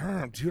 Ryan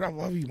Term. Dude, I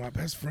love you, my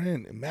best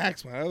friend. And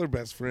Max, my other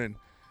best friend.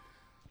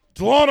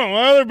 Delano,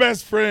 my other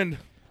best friend.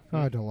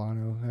 Oh,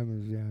 Delano. That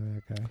was, yeah,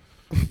 that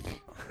guy.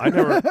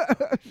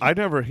 I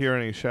never hear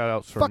any shout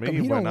outs from Fuck him,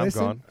 me he when don't I'm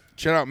listen. gone.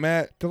 Shout out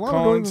Matt. Delano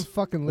don't even Cons.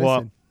 fucking Well,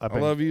 listen. I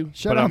love you.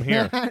 Shout but out I'm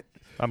here. Matt.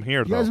 I'm here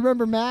You guys though.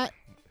 remember Matt?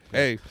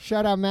 Hey,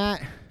 Shout out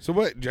Matt. so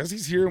what?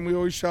 Jesse's here, and we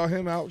always shout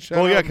him out. Shout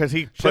Oh yeah, out- because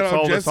he shout puts out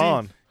all this Jesse.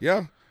 on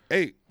Yeah.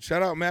 Hey,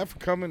 shout out Matt for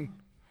coming.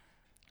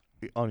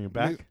 on your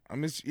back. I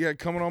miss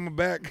coming on my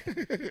back.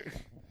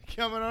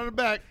 Coming on the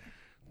back.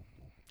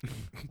 Like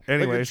a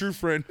Anyways, true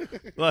friend.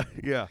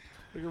 yeah.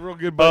 Like a real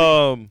good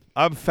buddy.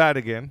 I'm fat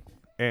again,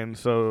 and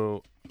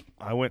so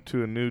I went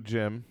to a new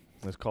gym.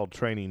 It's called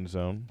Training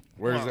Zone.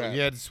 Where's Oh, that?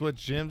 You had to switch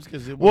gyms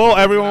because Well,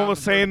 everyone was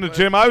saying the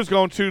gym I was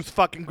going to is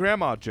fucking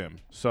grandma gym.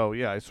 So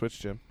yeah, I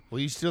switched gym. Well,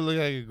 you still look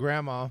like a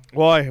grandma.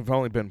 Well, I have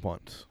only been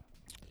once.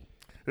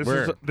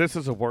 Where? This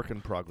is a work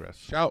in progress.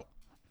 Shout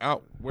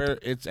out where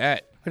it's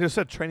at. I just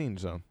said Training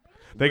Zone.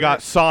 They got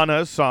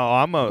saunas, so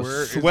I'm a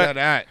Where is sweat that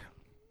at?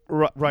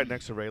 right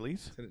next to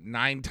Rayleigh's.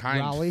 9 times.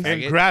 Raleigh? In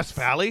faggot. Grass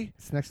Valley.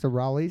 It's next to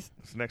Raleigh's.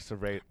 It's next to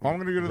Ray. I'm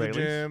gonna go to the Rayleigh's.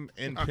 gym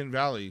in Penn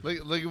Valley. Look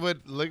at what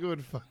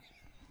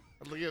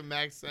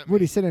Max sent What,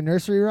 me. he said a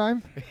nursery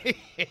rhyme?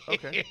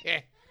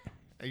 Okay.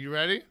 Are you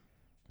ready?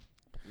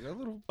 Is that a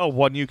little? Oh,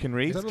 one you can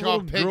read. Is that It's a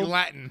called little Pig girl?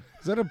 Latin.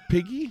 Is that a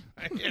piggy?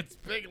 It's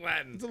Pig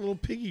Latin. It's a little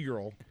piggy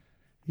girl.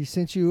 He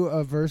sent you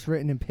a verse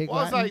written in pig Well,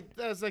 I Latin?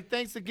 was like,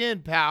 thanks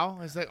again, pal.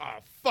 I was like, oh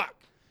fuck.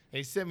 And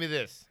he sent me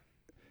this.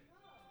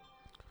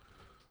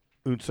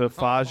 Unsa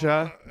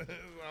faja.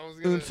 I was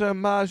gonna, Unsa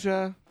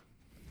maja.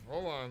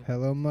 hold on.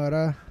 Hello,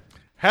 Mudda.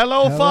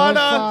 Hello, Hello, Fada.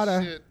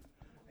 Fada. Shit.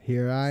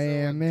 Here I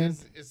am in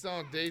It's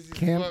on Daisy's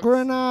Camp books.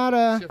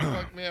 Granada. Shit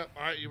fucked me up.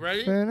 All right, you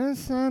ready?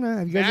 Venezuela.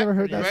 Have you guys Matt, ever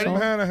heard you that ready?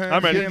 song?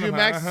 I'm ready. You gonna do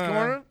Max's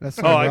corner? That Oh,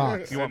 song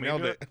rocks. you want me to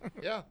Nailed do it. it?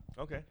 Yeah.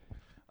 Okay.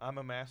 I'm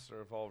a master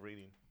of all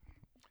reading.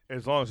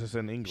 As long as it's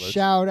in English.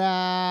 Shout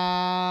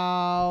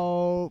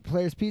out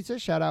Players Pizza.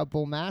 Shout out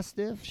Bull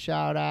Mastiff.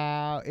 Shout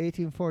out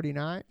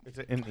 1849. Is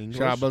it in English?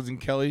 Shout out Buzz and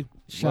Kelly.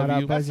 Shout Love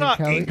out you. Buzzy That's not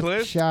Kelly.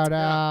 English. Shout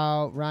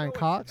out Ryan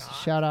Cox.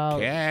 Shout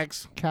out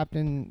Cax.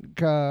 Captain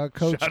Coach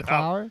Shout out.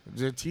 Flower.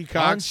 The T I'm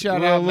Cox.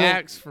 shout Little- out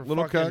Max for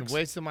little fucking cucks.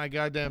 wasting my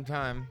goddamn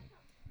time.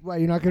 What,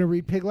 you're not going to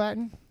read Pig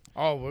Latin?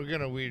 Oh, we're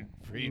gonna read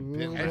Pig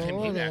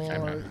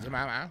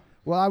Latin.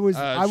 Well, I was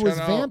shout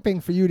out-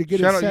 vamping for you to get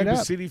Shout it out set Yuba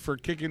up. City for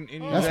kicking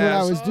in your That's what I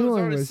ass. was Oh, it's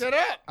doing already was set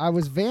up. I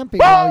was vamping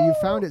while you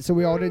found it, so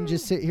we all didn't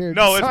just sit here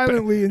No, it's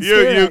silently and you.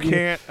 stare You at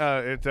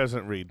can't. It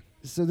doesn't read.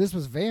 So this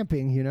was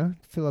vamping, you know,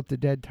 fill up the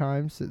dead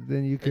time, so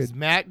then you could. Is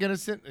Matt gonna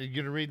sit? Are you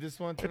gonna read this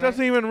one? It Tonight?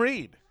 doesn't even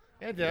read.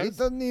 It It does.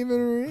 doesn't even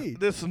read.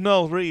 This is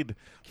no read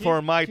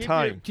for my keep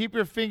time. keep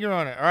your finger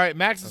on it. All right,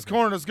 Max's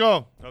corner. Let's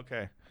go.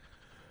 Okay.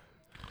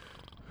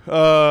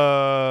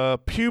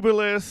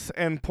 Publius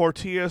and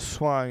Portia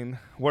swine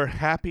were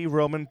happy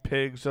Roman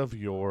pigs of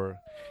yore.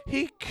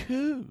 He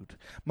cooed,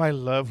 my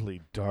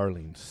lovely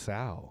darling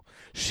sow.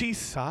 She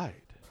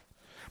sighed,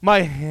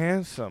 my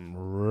handsome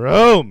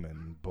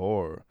Roman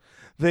boar.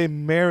 They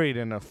married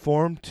in a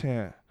form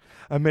tent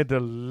amid the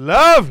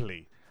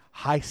lovely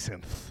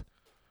hyacinth.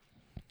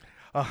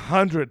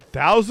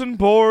 100,000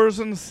 boars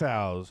and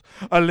sows,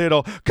 a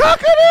little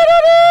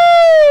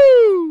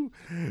cock-a-doodle-doo!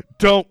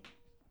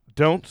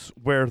 Don't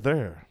swear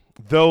there,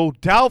 though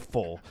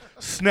doubtful,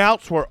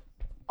 snouts were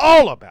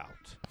all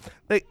about.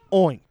 They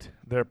oinked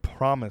their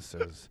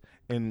promises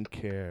in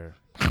care.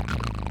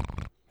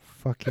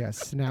 Fuck yeah,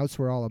 snouts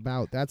were all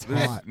about. That's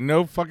There's hot.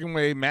 no fucking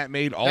way Matt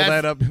made all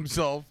That's- that up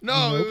himself.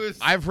 No, it was.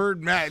 I've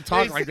heard Matt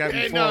talk like that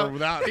Hey, before no,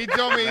 without. He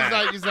told me he's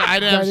like I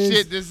didn't have That is-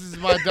 shit. This is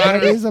my That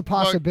daughter. is a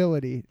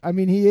possibility. I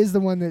mean, he is the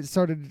one that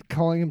started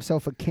calling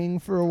himself a king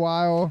for a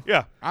while.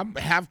 Yeah. I'm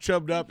half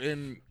chubbed up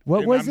in. What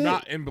and was I'm it?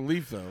 not in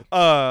belief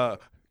though.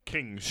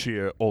 King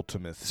sheer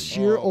ultimacy.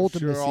 Sheer Oh, ultimacy.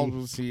 Sure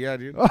ultimacy, yeah,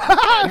 dude. He was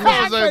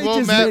like, He well,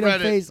 just Matt made a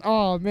read it. face.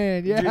 Oh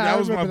man, yeah, Dude, I that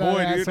was my remember boy,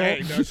 that dude.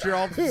 asshole. Hey, no, sure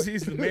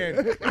ultimacy's the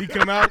man.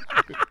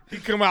 He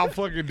come out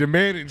fucking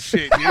demanding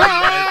shit, dude.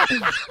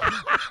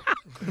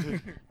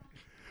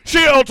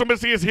 Sheer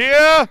ultimacy is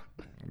here.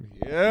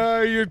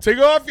 Yeah, you take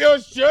off your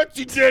shirt,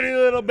 you dirty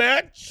little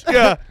bitch.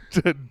 Yeah.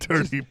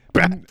 Dirty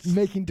bats.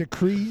 Making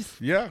decrees.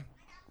 Yeah.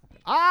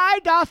 I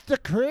doth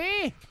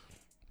decree.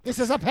 This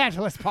is a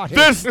pantless party.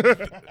 This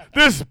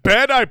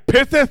bed I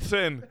pisseth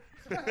in.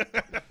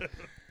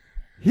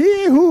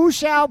 He who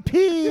shall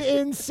pee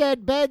in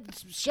said bed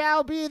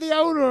shall be the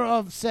owner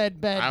of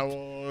said bed I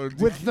will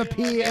with the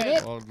pee in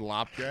it. I'll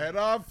lop your head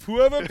off.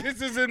 Whoever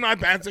pisses in my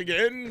pants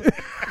again,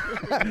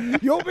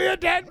 You'll be a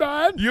dead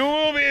man. you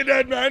will be a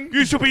dead man.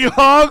 You shall be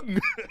hung.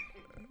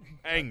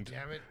 Hanged.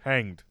 Damn it.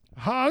 Hanged.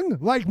 Hung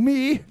like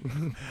me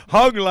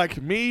Hung like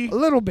me. a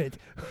little bit.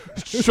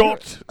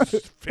 Short.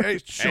 Very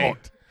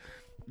short.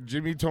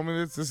 Jimmy told me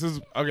this. This is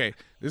okay.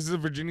 This is a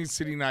Virginia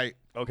City night.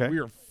 Okay. We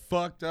are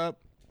fucked up,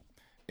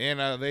 and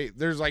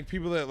there's like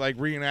people that like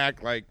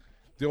reenact like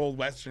the old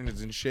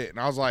westerns and shit. And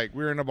I was like,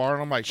 we were in a bar,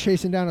 and I'm like,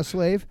 Chasing down a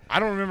slave. I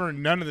don't remember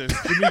none of this.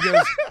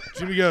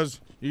 Jimmy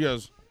goes, you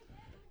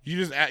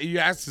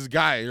asked this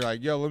guy, you're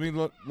like, yo, let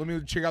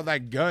me check out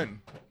that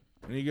gun,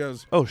 and he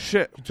goes, Oh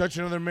shit. you touch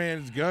another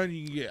man's gun,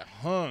 you can get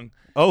hung.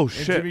 Oh And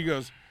shit. Jimmy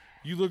goes,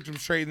 you looked him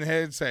straight in the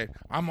head and said,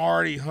 "I'm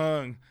already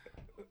hung."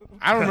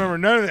 I don't remember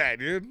none of that,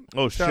 dude.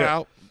 Oh, Shout shit.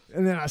 out.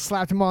 And then I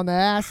slapped him on the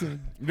ass and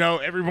No,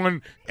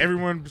 everyone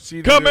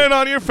proceeded Come to, in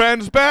on your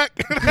friend's back.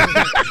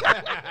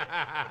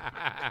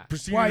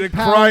 proceeded White to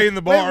power. cry in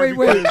the bar Wait,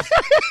 wait. because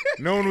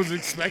no one was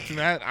expecting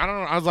that. I don't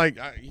know. I was like,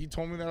 he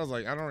told me that. I was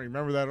like, I don't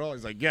remember that at all.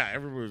 He's like, yeah,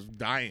 everyone was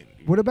dying.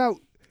 what about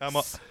I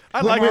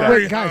wait, like wait, that.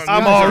 wait, guys,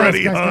 I'm guys,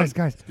 already guys,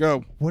 hung. guys.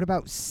 Go. What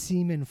about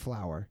semen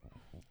flour?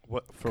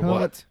 What for?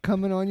 What?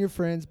 Coming on your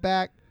friend's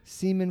back,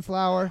 semen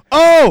flour?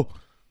 Oh,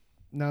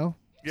 No.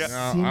 yeah. No,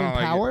 I Semen don't like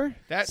it. power?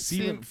 That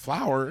Semen semen.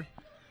 flour.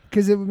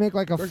 Because it would make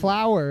like a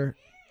flower,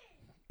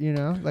 you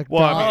know, like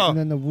Well, I dot, mean- and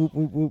then the whoop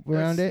whoop whoop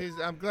around it.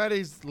 I'm glad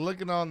he's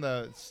looking on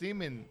the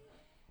semen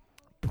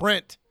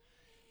print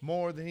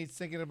more than he's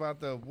thinking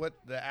about the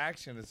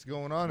action that's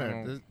going on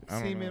there. The I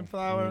don't semen know.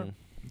 flower.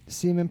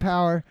 Semen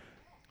power,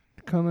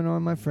 coming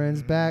on my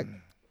friend's back.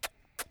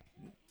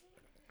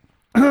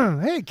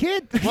 Hey,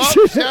 kid.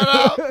 Well,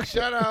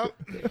 shout out.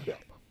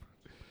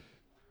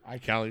 Hi,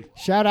 Callie.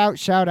 Shout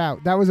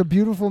out. That was a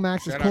beautiful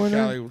Max's Shout out, Corner.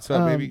 Callie. What's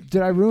up, baby?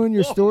 Did I ruin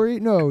your story?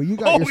 No, you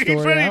got Oh, your story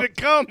he's ready out. to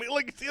come.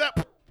 Look, see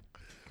that?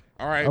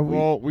 All right. Are we-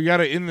 Well, we got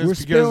to end this We're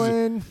because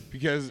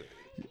spilling.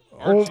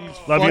 Archie's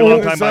Love you, fucking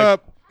long time, us Mike.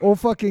 up. Old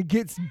fucking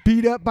gets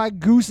beat up by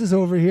gooses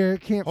over here.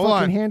 Can't Hold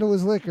fucking on. handle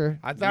his liquor.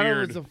 I thought Weird.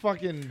 it was the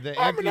fucking the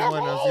I'm empty an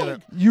one. I was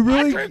gonna. You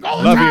really? Drink all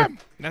the Love you. time.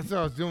 That's what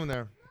I was doing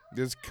there.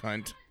 This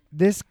cunt.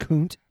 This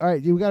coont. All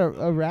right, you got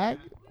a rag?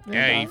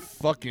 Yeah, you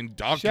fucking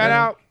dog. Shout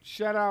out.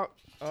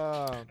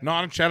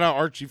 No, shout out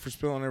Archie for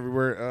spilling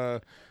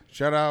everywhere.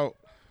 Shout out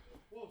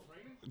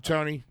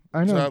Tony.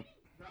 I know.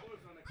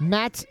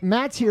 What's up?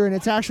 Matt's here, and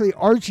it's actually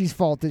Archie's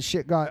fault that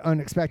shit got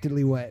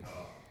unexpectedly wet.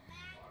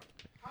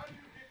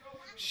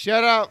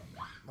 Shout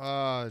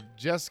out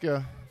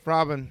Jessica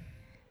Frobin,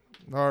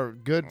 our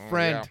good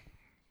friend.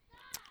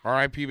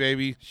 R.I.P.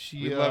 baby.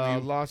 She We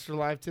love you. lost her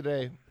life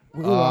today.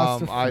 We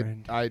lost a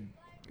friend. I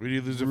We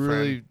do lose a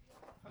really,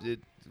 friend. it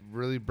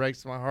really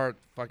breaks my heart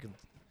fucking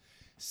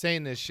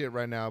saying this shit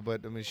right now.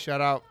 But I mean, shout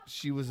out.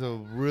 She was a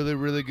really,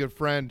 really good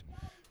friend.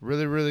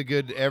 Really, really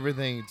good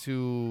everything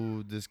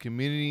to this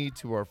community,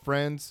 to our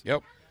friends,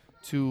 Yep.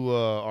 to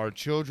our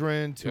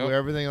children, to Yep.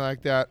 everything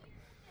like that.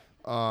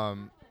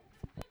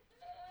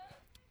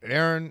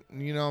 Aaron,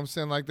 you know what I'm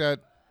saying, like that.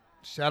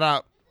 Shout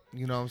out.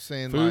 You know what I'm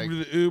saying? Food like, to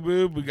the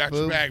oob. We got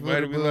your back,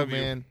 buddy. We love you.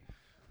 man.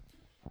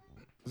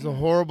 It's a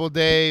horrible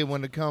day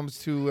when it comes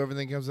to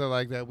everything comes out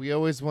like that. We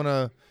always want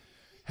to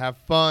have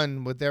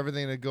fun with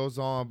everything that goes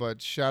on,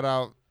 but shout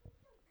out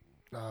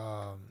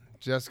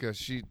Jessica.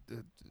 She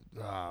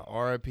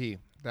R.I.P.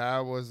 That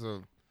was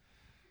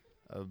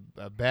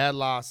a bad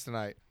loss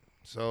tonight.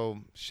 So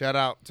shout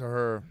out to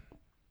her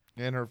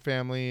and her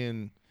family,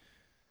 and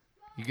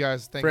you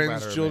guys think about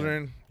Friends, her,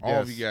 children, man.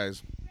 all of Yes. you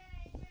guys.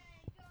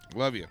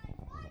 Love you.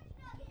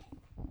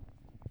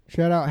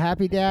 Shout out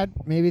Happy Dad.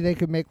 Maybe they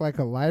could make like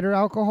a lighter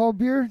alcohol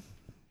beer.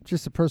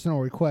 Just a personal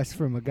request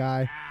from a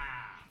guy.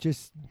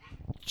 Just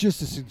a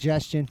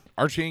suggestion.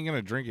 Archie ain't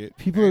gonna drink it.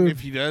 People and are- if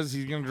he does,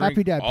 he's gonna drink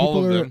Happy Dad.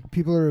 all of them.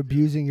 People are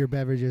abusing your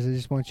beverages. I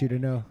just want you to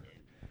know.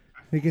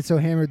 They get so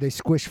hammered they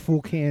squish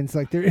full cans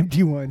like they're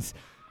empty ones.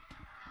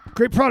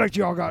 Great product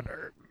y'all got.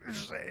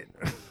 Just saying.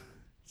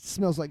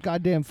 Smells like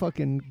goddamn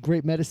fucking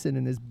great medicine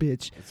in this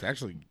bitch. It's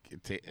actually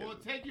Well,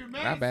 take your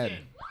not bad.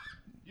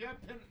 You have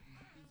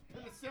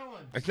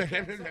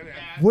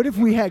penicillin. What if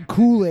we had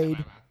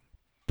Kool-Aid,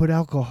 but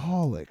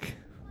alcoholic?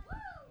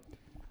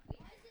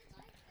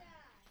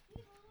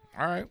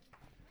 All right.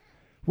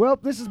 Well,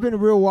 this has been a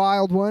real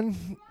wild one.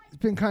 It's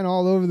been kind of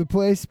all over the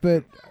place,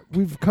 but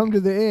we've come to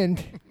the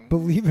end,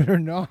 believe it or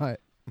not.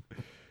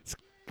 It's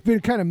been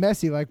kind of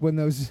messy, like when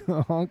those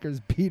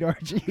honkers beat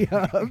Archie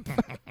up.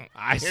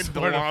 I swear to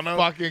Delano.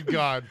 fucking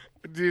God.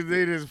 Dude,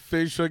 they just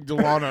face shook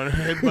Delano and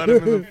headbutt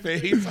him in the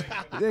face.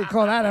 They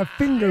call that a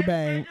finger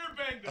bang.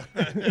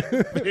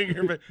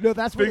 Finger bang. No,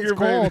 that's what it's Finger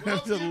bang. called.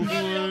 That's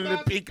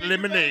a pink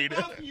lemonade.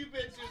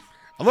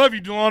 I love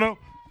you, Delano.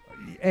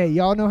 Hey,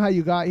 y'all know how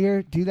you got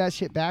here? Do that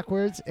shit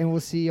backwards, and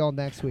we'll see y'all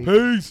next week.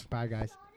 Peace. Bye, guys.